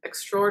are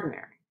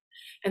extraordinary.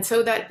 And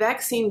so that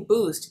vaccine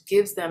boost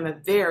gives them a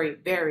very,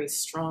 very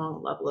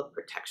strong level of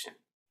protection.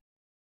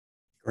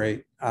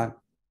 Great.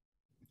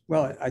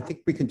 Well, I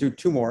think we can do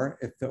two more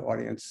if the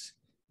audience,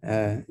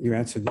 you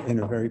answered in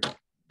a very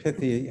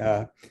pithy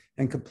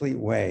and complete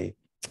way.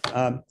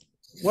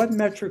 What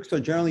metrics are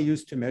generally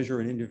used to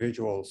measure an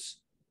individual's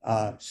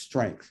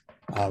strength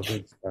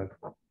with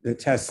the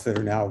tests that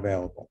are now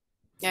available?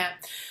 Yeah,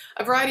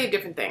 a variety of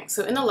different things.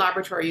 So in the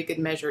laboratory, you could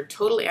measure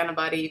total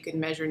antibody, you could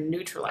measure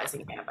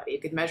neutralizing antibody, you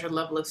could measure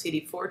level of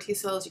CD4 T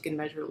cells, you can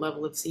measure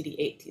level of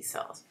CD8 T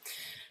cells.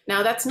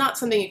 Now, that's not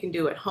something you can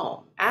do at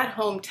home.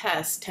 At-home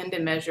tests tend to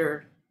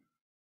measure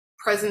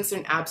presence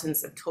and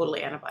absence of total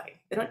antibody.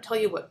 They don't tell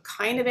you what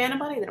kind of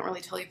antibody. They don't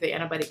really tell you if the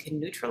antibody can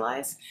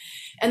neutralize.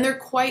 And they're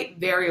quite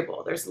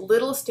variable. There's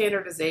little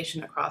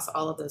standardization across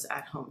all of those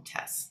at-home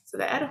tests. So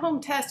the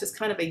at-home test is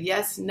kind of a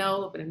yes,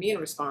 no of an immune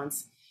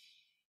response.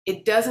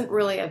 It doesn't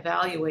really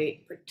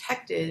evaluate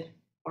protected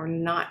or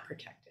not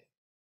protected.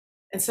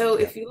 And so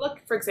if you look,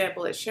 for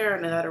example, at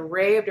Sharon and that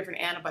array of different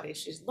antibodies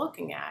she's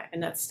looking at in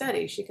that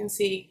study, she can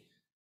see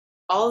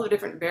all the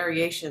different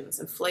variations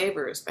and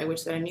flavors by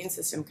which the immune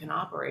system can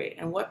operate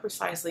and what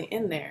precisely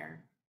in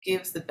there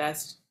gives the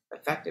best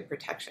effective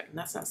protection. And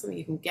that's not something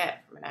you can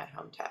get from an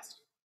at-home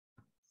test.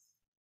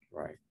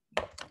 Right.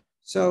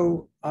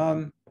 So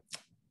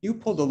you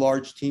pulled a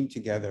large team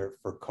together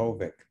for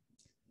CoVIC.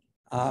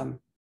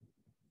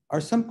 Are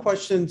some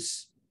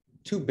questions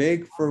too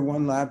big for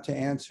one lab to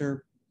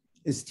answer?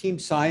 Is team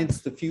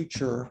science the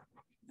future?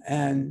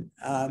 And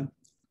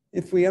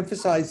if we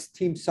emphasize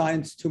team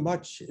science too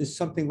much, is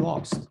something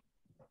lost?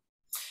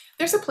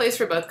 There's a place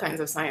for both kinds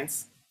of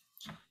science.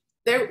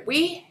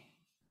 We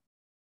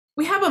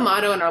have a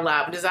motto in our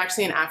lab, which is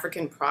actually an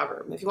African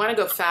proverb. If you want to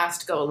go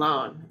fast, go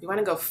alone. If you want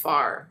to go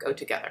far, go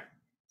together.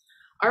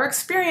 Our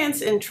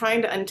experience in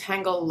trying to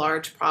untangle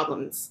large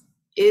problems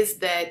is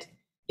that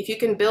if you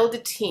can build a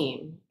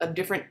team of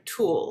different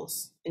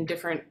tools and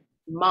different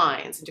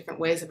minds and different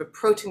ways of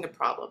approaching the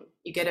problem,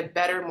 you get a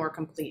better, more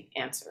complete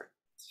answer.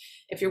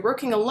 If you're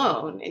working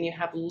alone and you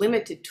have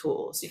limited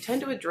tools, you tend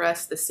to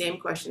address the same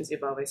questions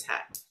you've always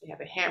had. You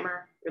have a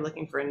hammer, you're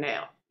looking for a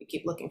nail. You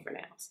keep looking for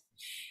nails.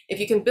 If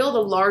you can build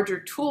a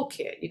larger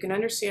toolkit, you can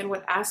understand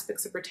what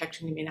aspects of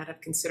protection you may not have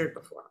considered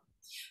before.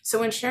 So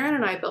when Sharon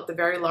and I built the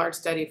very large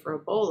study for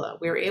Ebola,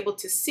 we were able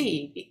to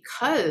see,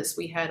 because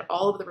we had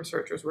all of the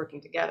researchers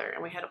working together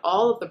and we had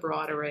all of the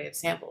broad array of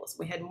samples,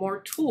 we had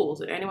more tools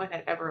than anyone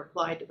had ever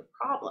applied to the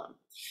problem,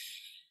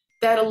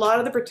 that a lot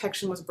of the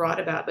protection was brought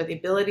about by the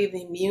ability of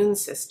the immune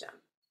system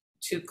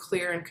to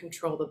clear and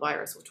control the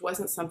virus, which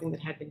wasn't something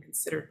that had been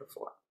considered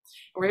before.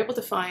 And we're able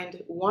to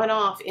find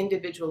one-off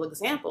individual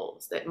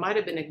examples that might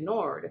have been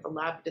ignored if a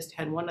lab just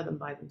had one of them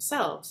by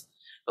themselves.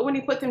 But when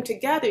you put them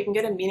together, you can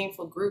get a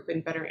meaningful group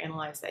and better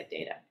analyze that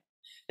data.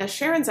 Now,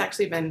 Sharon's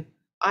actually been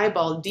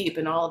eyeball deep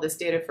in all of this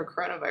data for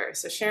coronavirus.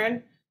 So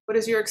Sharon, what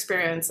is your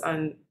experience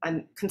on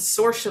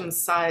consortium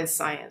size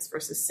science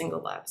versus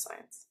single lab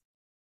science?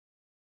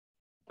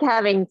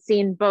 Having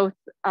seen both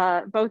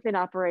in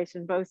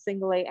operation, both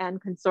singly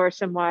and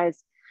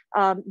consortium-wise,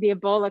 the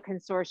Ebola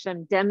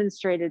consortium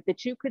demonstrated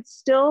that you could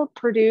still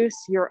produce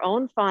your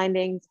own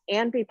findings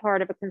and be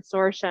part of a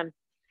consortium.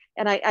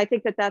 And I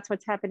think that that's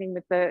what's happening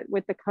with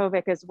the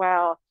CoVIC as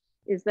well,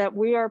 is that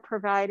we are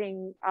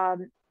providing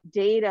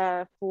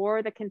data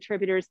for the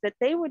contributors that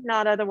they would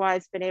not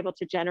otherwise been able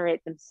to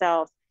generate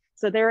themselves.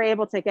 So they're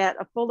able to get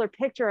a fuller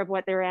picture of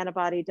what their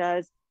antibody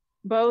does,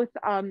 both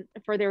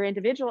for their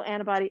individual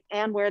antibody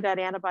and where that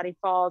antibody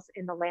falls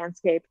in the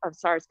landscape of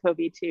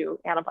SARS-CoV-2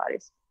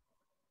 antibodies.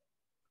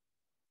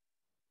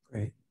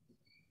 Great.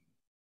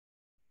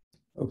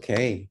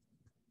 Okay.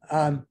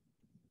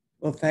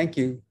 Well, thank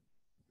you.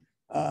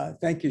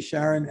 Thank you,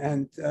 Sharon,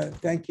 and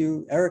thank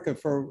you, Erica,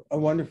 for a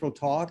wonderful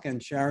talk,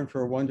 and Sharon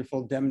for a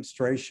wonderful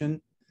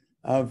demonstration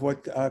of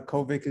what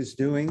CoVIC is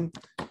doing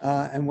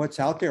and what's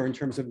out there in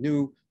terms of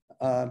new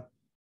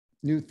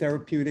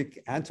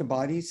therapeutic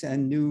antibodies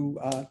and new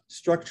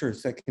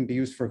structures that can be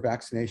used for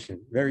vaccination.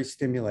 Very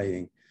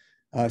stimulating.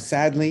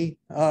 Sadly,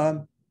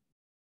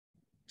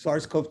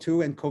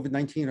 SARS-CoV-2 and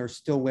COVID-19 are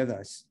still with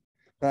us.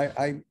 But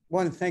I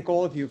want to thank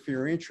all of you for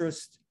your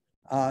interest,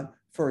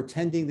 for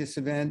attending this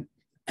event,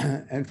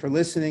 and for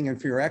listening,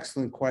 and for your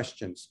excellent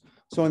questions.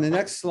 So on the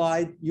next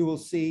slide, you will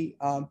see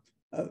a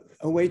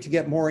way to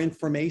get more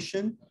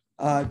information,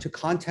 to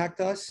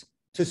contact us,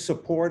 to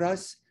support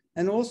us.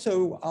 And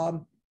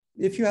also,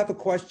 if you have a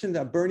question,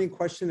 a burning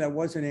question that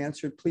wasn't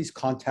answered, please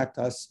contact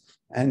us,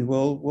 and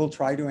we'll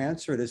try to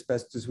answer it as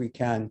best as we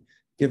can,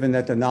 given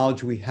that the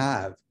knowledge we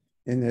have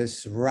in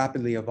this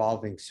rapidly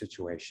evolving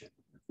situation.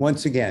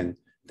 Once again,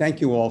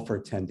 thank you all for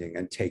attending,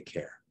 and take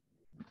care.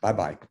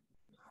 Bye-bye.